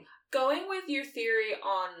go. Going with your theory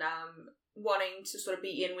on wanting to sort of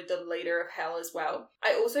be in with the leader of Hell as well,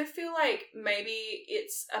 I also feel like maybe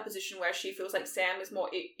it's a position where she feels like Sam is more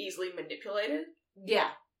easily manipulated. Yeah.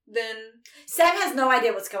 Then Sam has no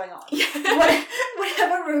idea what's going on.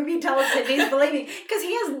 Whatever Ruby tells him, he's believing, because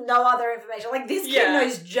he has no other information. Like, this kid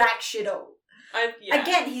knows jack shit all.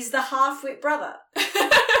 Again, he's the half-wit brother.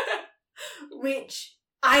 Which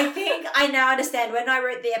I think I now understand. When I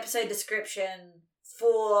wrote the episode description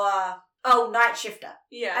for Night Shifter,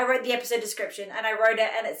 I wrote the episode description and I wrote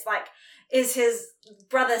it, and it's like, is his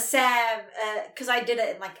brother Sam, because I did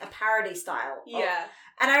it in like a parody style.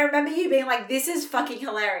 And I remember you being like, this is fucking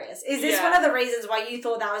hilarious. Is this one of the reasons why you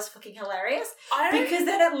thought that was fucking hilarious? Because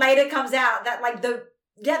then it later comes out that like the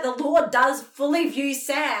Lord does fully view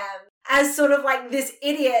Sam as sort of like this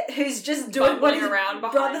idiot who's just doing what his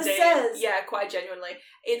brother says. Yeah, quite genuinely.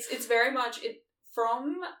 It's very much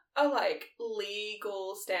from a like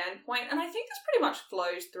legal standpoint, and I think this pretty much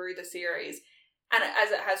flows through the series. And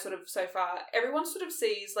as it has sort of so far, everyone sort of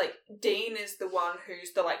sees, like, Dean is the one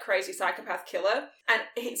who's the, like, crazy psychopath killer.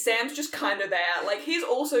 And Sam's just kind of there. Like, he's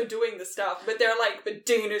also doing the stuff. But they're like, but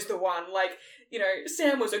Dean is the one. Like, you know,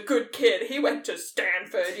 Sam was a good kid. He went to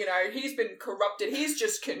Stanford, you know. He's been corrupted. He's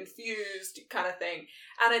just confused kind of thing.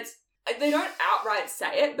 And they don't outright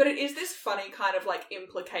say it, but it is this funny kind of, like,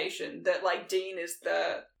 implication that, like, Dean is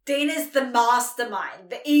the mastermind,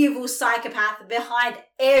 the evil psychopath behind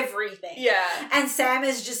everything. Yeah. And Sam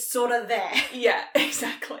is just sort of there. Yeah,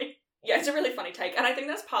 exactly. Yeah, it's a really funny take. And I think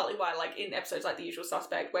that's partly why, like, in episodes like The Usual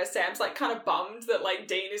Suspect, where Sam's, like, kind of bummed that, like,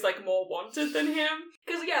 Dean is, like, more wanted than him.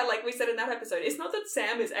 Because, yeah, like we said in that episode, it's not that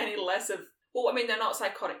Sam is any less of... Well, I mean, they're not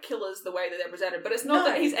psychotic killers the way that they're presented, but it's not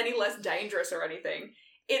that he's any less dangerous or anything.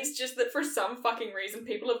 It's just that for some fucking reason,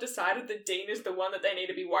 people have decided that Dean is the one that they need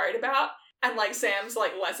to be worried about. And, like, Sam's,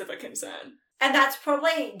 like, less of a concern. And that's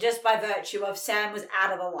probably just by virtue of Sam was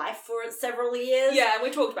out of the life for several years. Yeah, and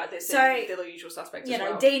we talked about this in The Usual Suspect as well.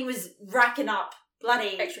 You know, Dean was racking up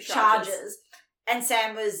bloody extra charges. And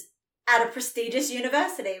Sam was at a prestigious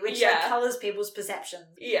university, which, like, colours people's perceptions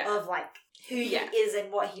of, like, who he is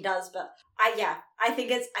and what he does. But, I think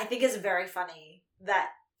it's very funny that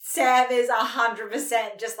Sam is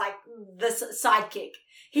 100% just, like, the sidekick.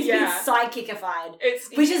 He's been sidekickified.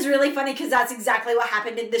 Which is really funny because that's exactly what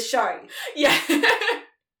happened in the show. Yeah.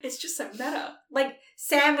 It's just so meta. Like,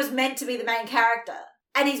 Sam was meant to be the main character,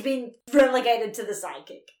 and he's been relegated to the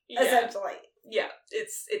sidekick, essentially. Yeah,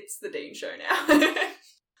 it's the Dean show now. If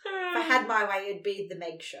I had my way, it'd be the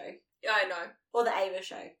Meg show. Yeah, I know. Or the Ava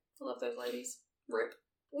show. I love those ladies. Rip.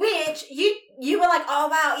 Which, you were like, oh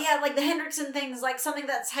wow, yeah, like the Hendrickson thing's like something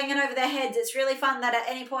that's hanging over their heads. It's really fun that at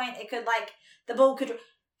any point it could, like, the ball could...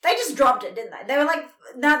 They just dropped it, didn't they? They were like,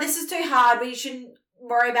 no, this is too hard. We shouldn't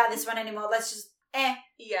worry about this one anymore. Let's just,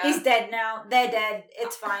 Yeah. He's dead now. They're dead.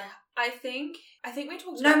 It's fine. I think we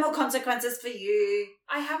talked about... No more consequences for you.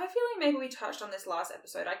 I have a feeling maybe we touched on this last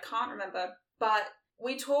episode. I can't remember. But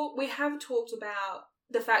we have talked about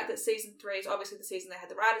the fact that season 3 is obviously the season they had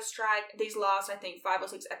the writer's strike. These last, I think, 5 or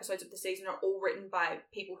 6 episodes of the season are all written by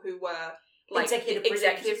people who were, like,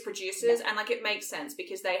 executive producers. Yeah. And, like, it makes sense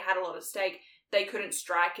because they had a lot at stake. They couldn't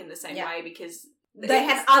strike in the same way because... They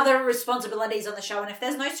had other responsibilities on the show, and if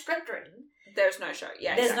there's no script written... There's no show,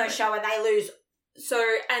 There's no show, and they lose. So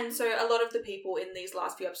a lot of the people in these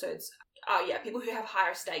last few episodes are, people who have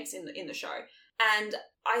higher stakes in the show. And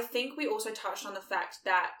I think we also touched on the fact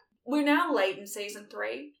that we're now late in season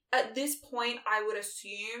 3. At this point, I would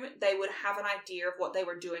assume they would have an idea of what they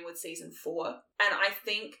were doing with season 4. And I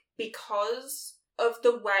think because of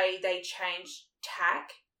the way they changed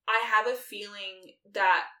tack... I have a feeling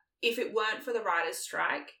that if it weren't for the writer's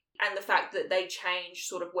strike and the fact that they changed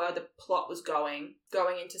sort of where the plot was going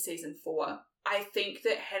into season 4, I think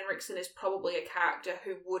that Henriksen is probably a character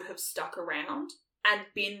who would have stuck around and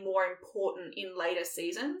been more important in later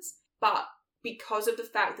seasons. But because of the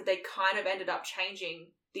fact that they kind of ended up changing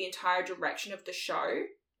the entire direction of the show,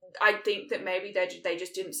 I think that maybe they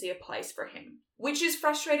just didn't see a place for him. Which is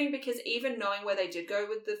frustrating because even knowing where they did go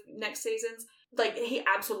with the next seasons... Like, he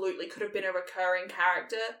absolutely could have been a recurring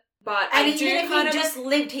character, but and even if he just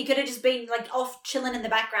lived, he could have just been, like, off chilling in the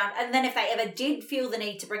background, and then if they ever did feel the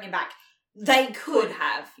need to bring him back, they could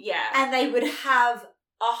have, yeah. And they would have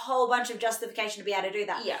a whole bunch of justification to be able to do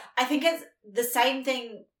that. Yeah. I think it's the same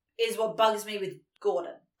thing is what bugs me with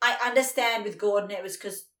Gordon. I understand with Gordon it was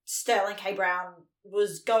because Sterling K. Brown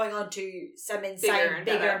was going on to some insane,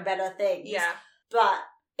 bigger and better things. Yeah. But...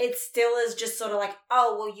 it still is just sort of like,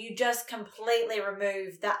 oh, well, you just completely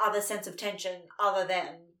remove that other sense of tension other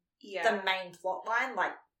than the main plot line.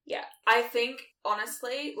 Like, yeah. I think,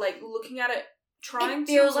 honestly, like, looking at it, it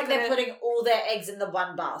feels like they're putting all their eggs in the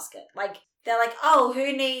one basket. Like, they're like, oh,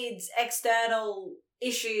 who needs external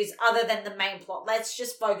issues other than the main plot? Let's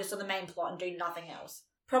just focus on the main plot and do nothing else.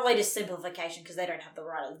 Probably just simplification because they don't have the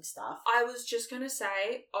writing stuff. I was just going to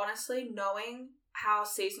say, honestly, knowing how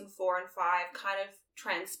season 4 and 5 kind of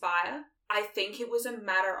transpire, I think it was a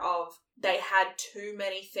matter of they had too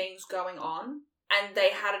many things going on and they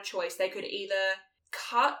had a choice. They could either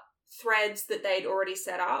cut threads that they'd already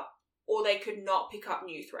set up or they could not pick up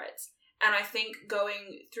new threads. And I think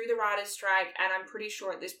going through the writer's strike, and I'm pretty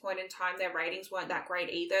sure at this point in time their ratings weren't that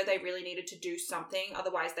great either. They really needed to do something,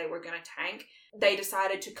 otherwise they were going to tank. They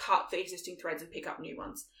decided to cut the existing threads and pick up new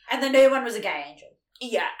ones. And the new one was a gay angel.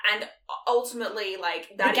 Yeah, and ultimately, like,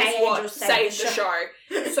 that is what saved the show.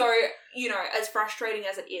 So, you know, as frustrating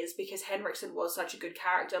as it is, because Henriksen was such a good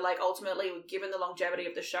character, like, ultimately, given the longevity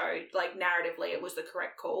of the show, like, narratively, it was the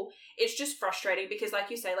correct call. It's just frustrating because, like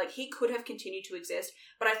you say, like, he could have continued to exist,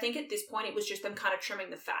 but I think at this point it was just them kind of trimming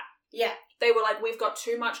the fat. Yeah. They were like, we've got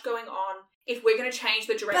too much going on. If we're going to change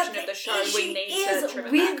the direction of the show, we need to trim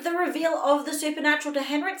it back. With the reveal of the supernatural to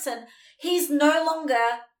Henriksen, he's no longer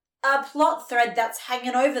a plot thread that's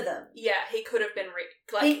hanging over them. Yeah, he could have been,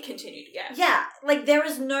 continued, yeah. Yeah, like, there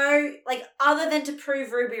is no, like, other than to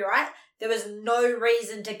prove Ruby right, there was no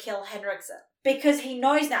reason to kill Henriksen. Because he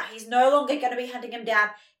knows now, he's no longer going to be hunting him down.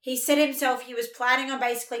 He said himself he was planning on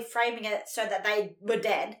basically framing it so that they were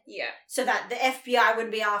dead. Yeah. So that the FBI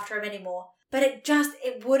wouldn't be after him anymore. But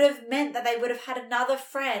it would have meant that they would have had another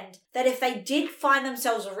friend that if they did find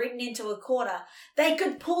themselves written into a corner, they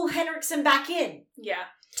could pull Henriksen back in. Yeah.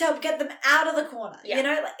 To get them out of the corner. Yeah. You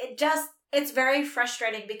know, like, it's very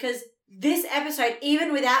frustrating because this episode,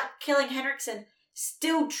 even without killing Henriksen,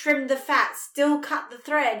 still trimmed the fat, still cut the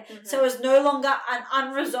thread, so it was no longer an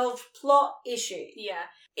unresolved plot issue. Yeah.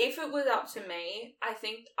 If it was up to me, I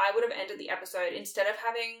think I would have ended the episode, instead of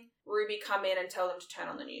having Ruby come in and tell them to turn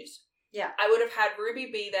on the news. Yeah. I would have had Ruby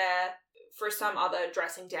be there for some other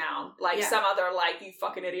dressing down, some other, like, you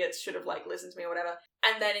fucking idiots should have, like, listened to me or whatever.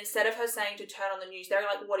 And then instead of her saying to turn on the news, they're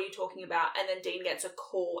like, what are you talking about? And then Dean gets a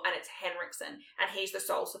call and it's Henriksen and he's the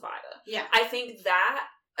sole survivor. Yeah. I think that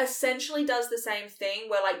essentially does the same thing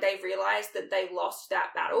where, like, they realised that they lost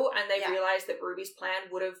that battle and they realised that Ruby's plan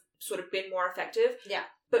would have sort of been more effective. Yeah.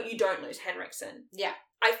 But you don't lose Henriksen. Yeah.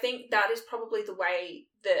 I think that is probably the way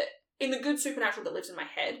that, in the good supernatural that lives in my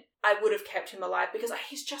head, I would have kept him alive because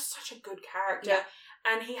he's just such a good character. Yeah.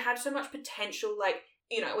 And he had so much potential. Like,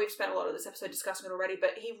 you know, we've spent a lot of this episode discussing it already,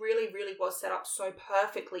 but he really, really was set up so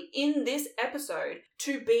perfectly in this episode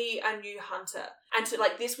to be a new hunter. And to,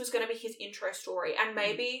 like, this was going to be his intro story. And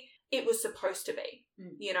maybe it was supposed to be,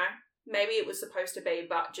 you know? Maybe it was supposed to be,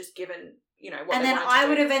 but just given, you know, what. And then I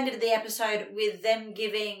would have ended the episode with them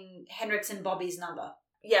giving Henriksen Bobby's number.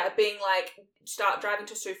 Yeah, being like, start driving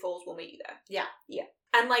to Sioux Falls, we'll meet you there. Yeah. Yeah.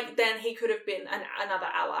 And, like, then he could have been another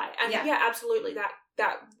ally. And, yeah, absolutely,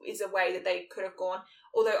 that is a way that they could have gone.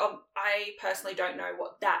 Although I personally don't know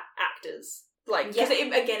what that actor's, like, because, it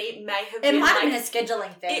may have been, it might have been a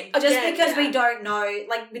scheduling thing. Just because we don't know,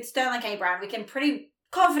 like, with Sterling K. Brown, we can pretty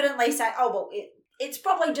confidently say, oh, well, it's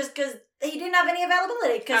probably just because he didn't have any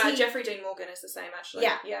availability. Jeffrey Dean Morgan is the same, actually.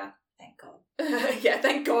 Yeah. Yeah. Thank God. Yeah,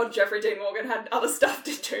 thank God Jeffrey Dean Morgan had other stuff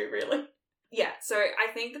to do, really. Yeah, so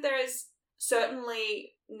I think that there is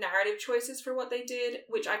certainly narrative choices for what they did,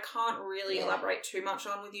 which I can't really elaborate too much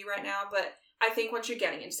on with you right now, but I think once you're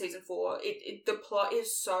getting into season 4, the plot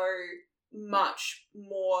is so much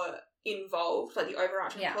more involved, like the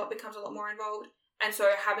overarching plot becomes a lot more involved. And so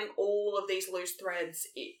having all of these loose threads,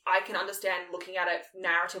 I can understand looking at it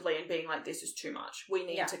narratively and being like, this is too much. We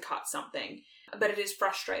need to cut something. But it is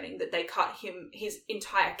frustrating that they cut his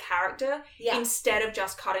entire character instead of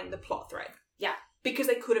just cutting the plot thread. Yeah. Because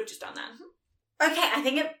they could have just done that. Okay, I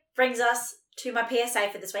think it brings us to my PSA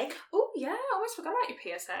for this week. Oh, yeah, I almost forgot about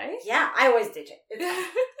your PSA. Yeah, I always do too.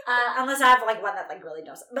 Unless I have, like, one that, like, really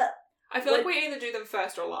does. But I feel like we either do them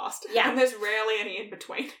first or last. Yeah. And there's rarely any in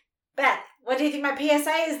between. Beth, what do you think my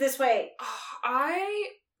PSA is this week? I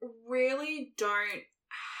really don't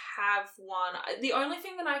have one. The only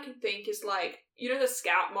thing that I can think is, like, you know, the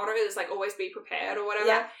Scout motto is, like, always be prepared or whatever.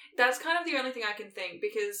 Yeah. That's kind of the only thing I can think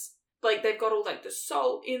because, like, they've got all, like, the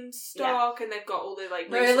salt in stock and they've got all the, like...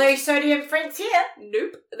 No low sodium frints here.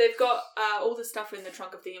 Nope. They've got all the stuff in the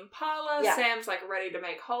trunk of the Impala. Yeah. Sam's, like, ready to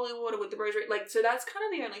make holy water with the rosary. Like, so that's kind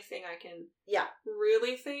of the only thing I can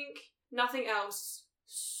really think. Nothing else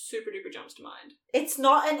super duper jumps to mind. It's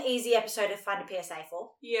not an easy episode to find a PSA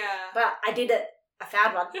for. Yeah. But I did it. I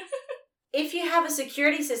found one. If you have a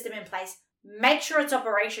security system in place, make sure it's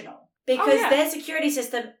operational. Because their security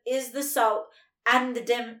system is the salt and the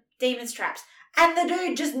demon's traps. And the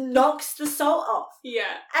dude just knocks the salt off.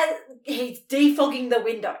 Yeah. And he's defogging the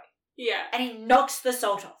window. Yeah. And he knocks the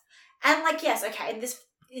salt off. And like, yes, okay, in this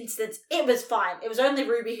instance, it was fine. It was only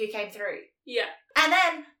Ruby who came through. Yeah. And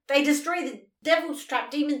then they destroy the devil's trap,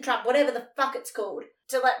 demon trap, whatever the fuck it's called,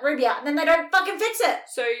 to let Ruby out, and then they don't fucking fix it.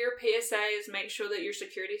 So your PSA is make sure that your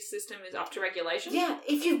security system is up to regulation? Yeah,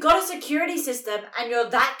 if you've got a security system and you're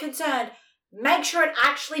that concerned, make sure it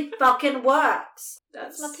actually fucking works.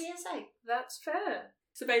 That's my PSA. That's fair.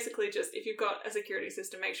 So basically just, if you've got a security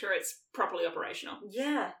system, make sure it's properly operational.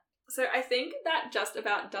 Yeah. So I think that just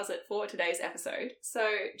about does it for today's episode. So,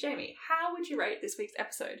 Jamie, how would you rate this week's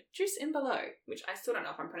episode? Juice in below, which I still don't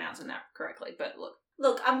know if I'm pronouncing that correctly, but look.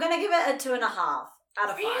 Look, I'm going to give it a 2.5 out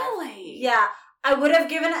of 5. Really? Yeah. I would have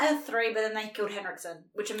given it a 3, but then they killed Henriksen,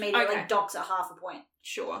 which immediately docks at half a point.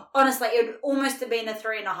 Sure. Honestly, it would almost have been a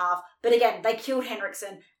 3.5, but again, they killed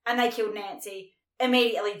Henriksen and they killed Nancy,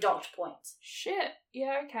 immediately docked points. Shit.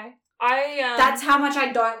 Yeah, okay. That's how much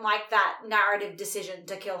I don't like that narrative decision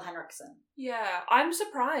to kill Henriksen. Yeah, I'm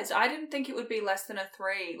surprised. I didn't think it would be less than a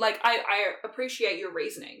 3. Like, I appreciate your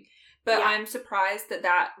reasoning, but yeah. I'm surprised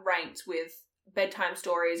that ranks with Bedtime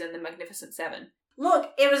Stories and The Magnificent Seven.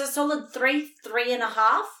 Look, it was a solid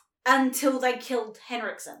 3.5 until they killed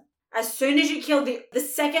Henriksen. As soon as you kill the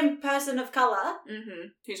second person of colour,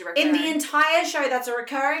 who's a recurring, in the entire show that's a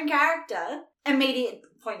recurring character, immediate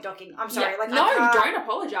point docking. I'm sorry. Yeah. Don't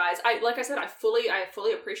apologise. I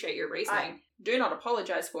fully appreciate your reasoning. Do not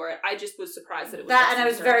apologise for it. I just was surprised that it was that, and it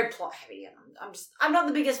was very plot heavy. And I'm not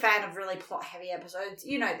the biggest fan of really plot heavy episodes.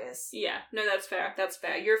 You know this. Yeah, no, that's fair. That's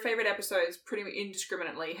fair. Your favourite episodes, pretty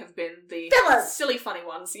indiscriminately, have been the fillers, silly, funny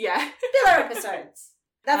ones. Yeah, filler episodes.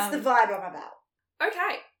 That's the vibe I'm about.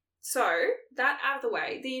 Okay. So, that out of the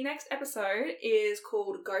way, the next episode is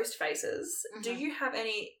called Ghost Faces. Mm-hmm. Do you have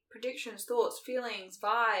any predictions, thoughts, feelings,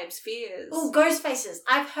 vibes, fears? Oh, Ghost Faces.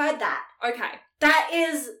 I've heard that. Okay. That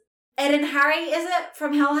is Ed and Harry, is it?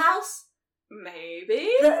 From Hell House?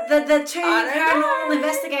 Maybe. The two paranormal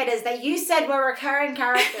investigators that you said were recurring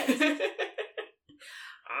characters. I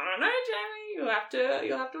don't know, Jamie. You'll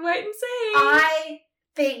have to wait and see. I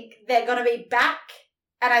think they're going to be back.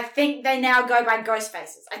 And I think they now go by Ghost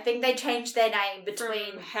Faces. I think they changed their name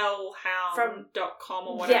between... hellhound.com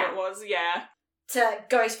or whatever it was, yeah. To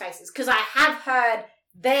Ghost Faces. Because I have heard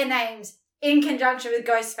their names in conjunction with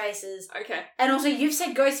Ghost Faces. Okay. And also, you've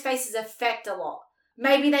said Ghost Faces affect a lot.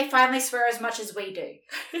 Maybe they finally swear as much as we do.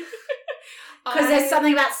 Because there's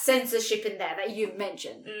something about censorship in there that you've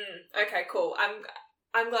mentioned. Okay, cool.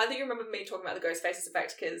 I'm glad that you remembered me talking about the Ghost Faces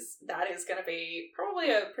effect, because that is going to be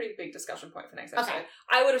probably a pretty big discussion point for next episode. Okay.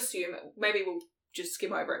 I would assume, maybe we'll just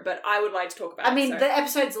skim over it, but I would like to talk about it. I mean, the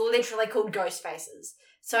episode's literally called Ghost Faces.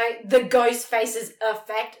 So the Ghost Faces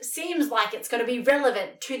effect seems like it's going to be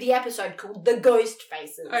relevant to the episode called The Ghost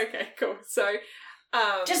Faces. Okay, cool. So...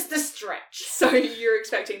 just the stretch. So you're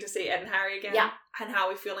expecting to see Ed and Harry again? Yeah. And how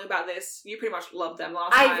are we feeling about this? You pretty much loved them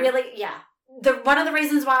last time. Yeah. One of the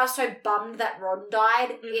reasons why I was so bummed that Ron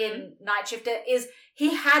died in Night Shifter is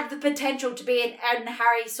he had the potential to be an Ed and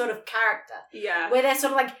Harry sort of character. Yeah. Where they're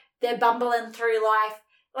sort of like, they're bumbling through life.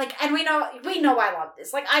 Like, and we know I love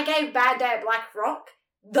this. Like, I gave Bad Day at Black Rock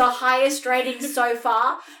the highest rating so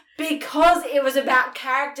far because it was about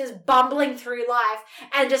characters bumbling through life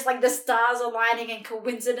and just like the stars aligning and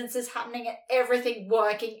coincidences happening and everything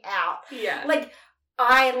working out. Yeah. Like,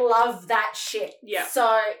 I love that shit. Yeah.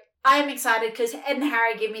 So... I'm excited because Ed and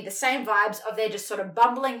Harry give me the same vibes of they're just sort of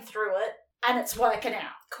bumbling through it and it's working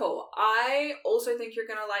out. Cool. I also think you're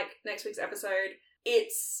going to like next week's episode.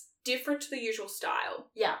 It's different to the usual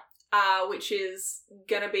style. Yeah. Which is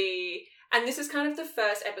going to be... And this is kind of the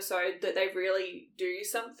first episode that they really do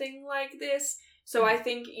something like this. So I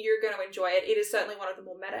think you're going to enjoy it. It is certainly one of the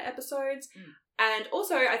more meta episodes. And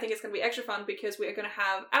also, I think it's going to be extra fun because we are going to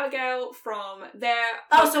have Abigail from their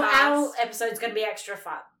podcast. So our episode's going to be extra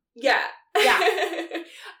fun. Yeah.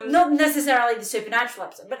 Not necessarily the Supernatural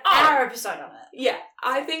episode, but our episode on it. Yeah.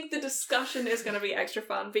 I think the discussion is going to be extra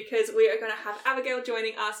fun because we are going to have Abigail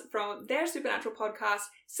joining us from their Supernatural podcast,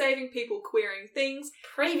 Saving People Queering Things.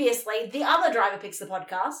 Previously, the other Driver Picks the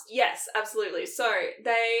podcast. Yes, absolutely. So,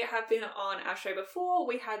 they have been on our show before.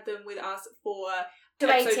 We had them with us for...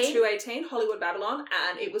 episode 218, Hollywood Babylon,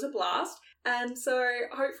 and it was a blast. And so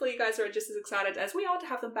hopefully you guys are just as excited as we are to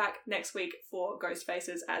have them back next week for Ghost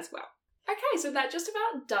Faces as well. Okay, so that just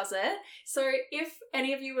about does it. So if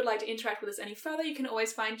any of you would like to interact with us any further, you can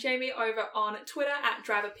always find Jamie over on Twitter at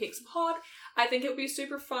DriverPixPod. I think it would be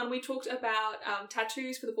super fun. We talked about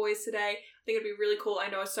tattoos for the boys today. I think it'd be really cool. I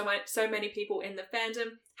know so many people in the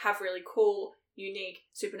fandom have really cool, unique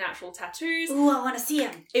supernatural tattoos. Ooh, I want to see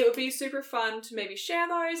them. It would be super fun to maybe share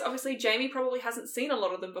those. Obviously, Jamie probably hasn't seen a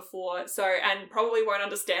lot of them before, and probably won't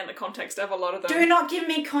understand the context of a lot of them. Do not give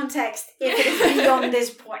me context if it is beyond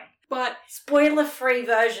this point. But spoiler-free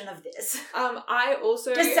version of this. I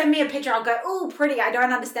also... Just send me a picture, I'll go, ooh, pretty, I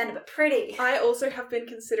don't understand it, but pretty. I also have been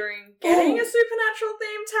considering getting a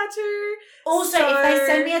supernatural-themed tattoo. Also, if they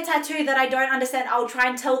send me a tattoo that I don't understand, I'll try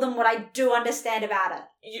and tell them what I do understand about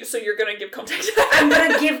it. So you're going to give context? I'm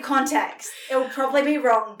going to give context. It will probably be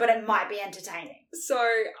wrong, but it might be entertaining. So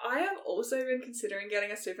I have also been considering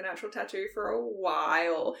getting a supernatural tattoo for a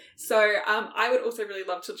while. So I would also really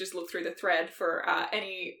love to just look through the thread for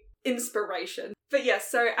any inspiration. But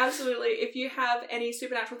yes, so absolutely, if you have any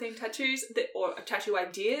supernatural themed tattoos or tattoo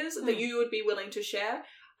ideas that you would be willing to share,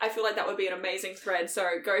 I feel like that would be an amazing thread. So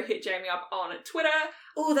go hit Jamie up on Twitter.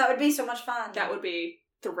 Oh, that would be so much fun. That would be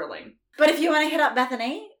thrilling. But if you want to hit up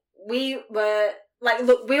Bethany, we were like,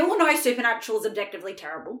 look, we all know Supernatural is objectively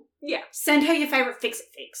terrible. Yeah. Send her your favourite fix-it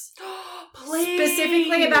fix. Please.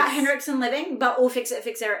 Specifically about Hendrickson Living, but all fix-it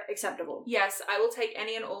fix are acceptable. Yes, I will take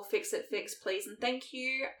any and all fix-it fix, please, and thank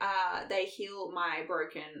you. They heal my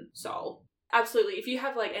broken soul. Absolutely. If you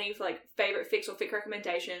have any favourite fix or fic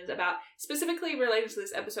recommendations about specifically related to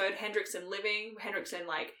this episode, Hendrickson Living, Hendrickson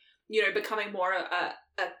becoming more a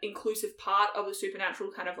inclusive part of the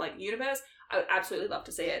supernatural kind of universe, I would absolutely love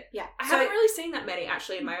to see it. Yeah. I haven't really seen that many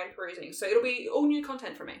actually in my own perusing, so it'll be all new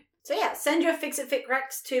content for me. So yeah, send your fix it fic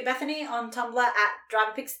recs to Bethany on Tumblr at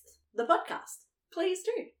DriverPix the podcast. Please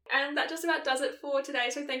do. And that just about does it for today.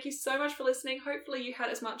 So thank you so much for listening. Hopefully you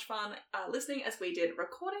had as much fun listening as we did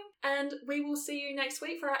recording. And we will see you next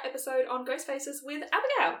week for our episode on Ghost Faces with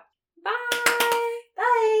Abigail. Bye!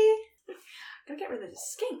 Bye! Gotta get rid of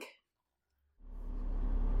this skink.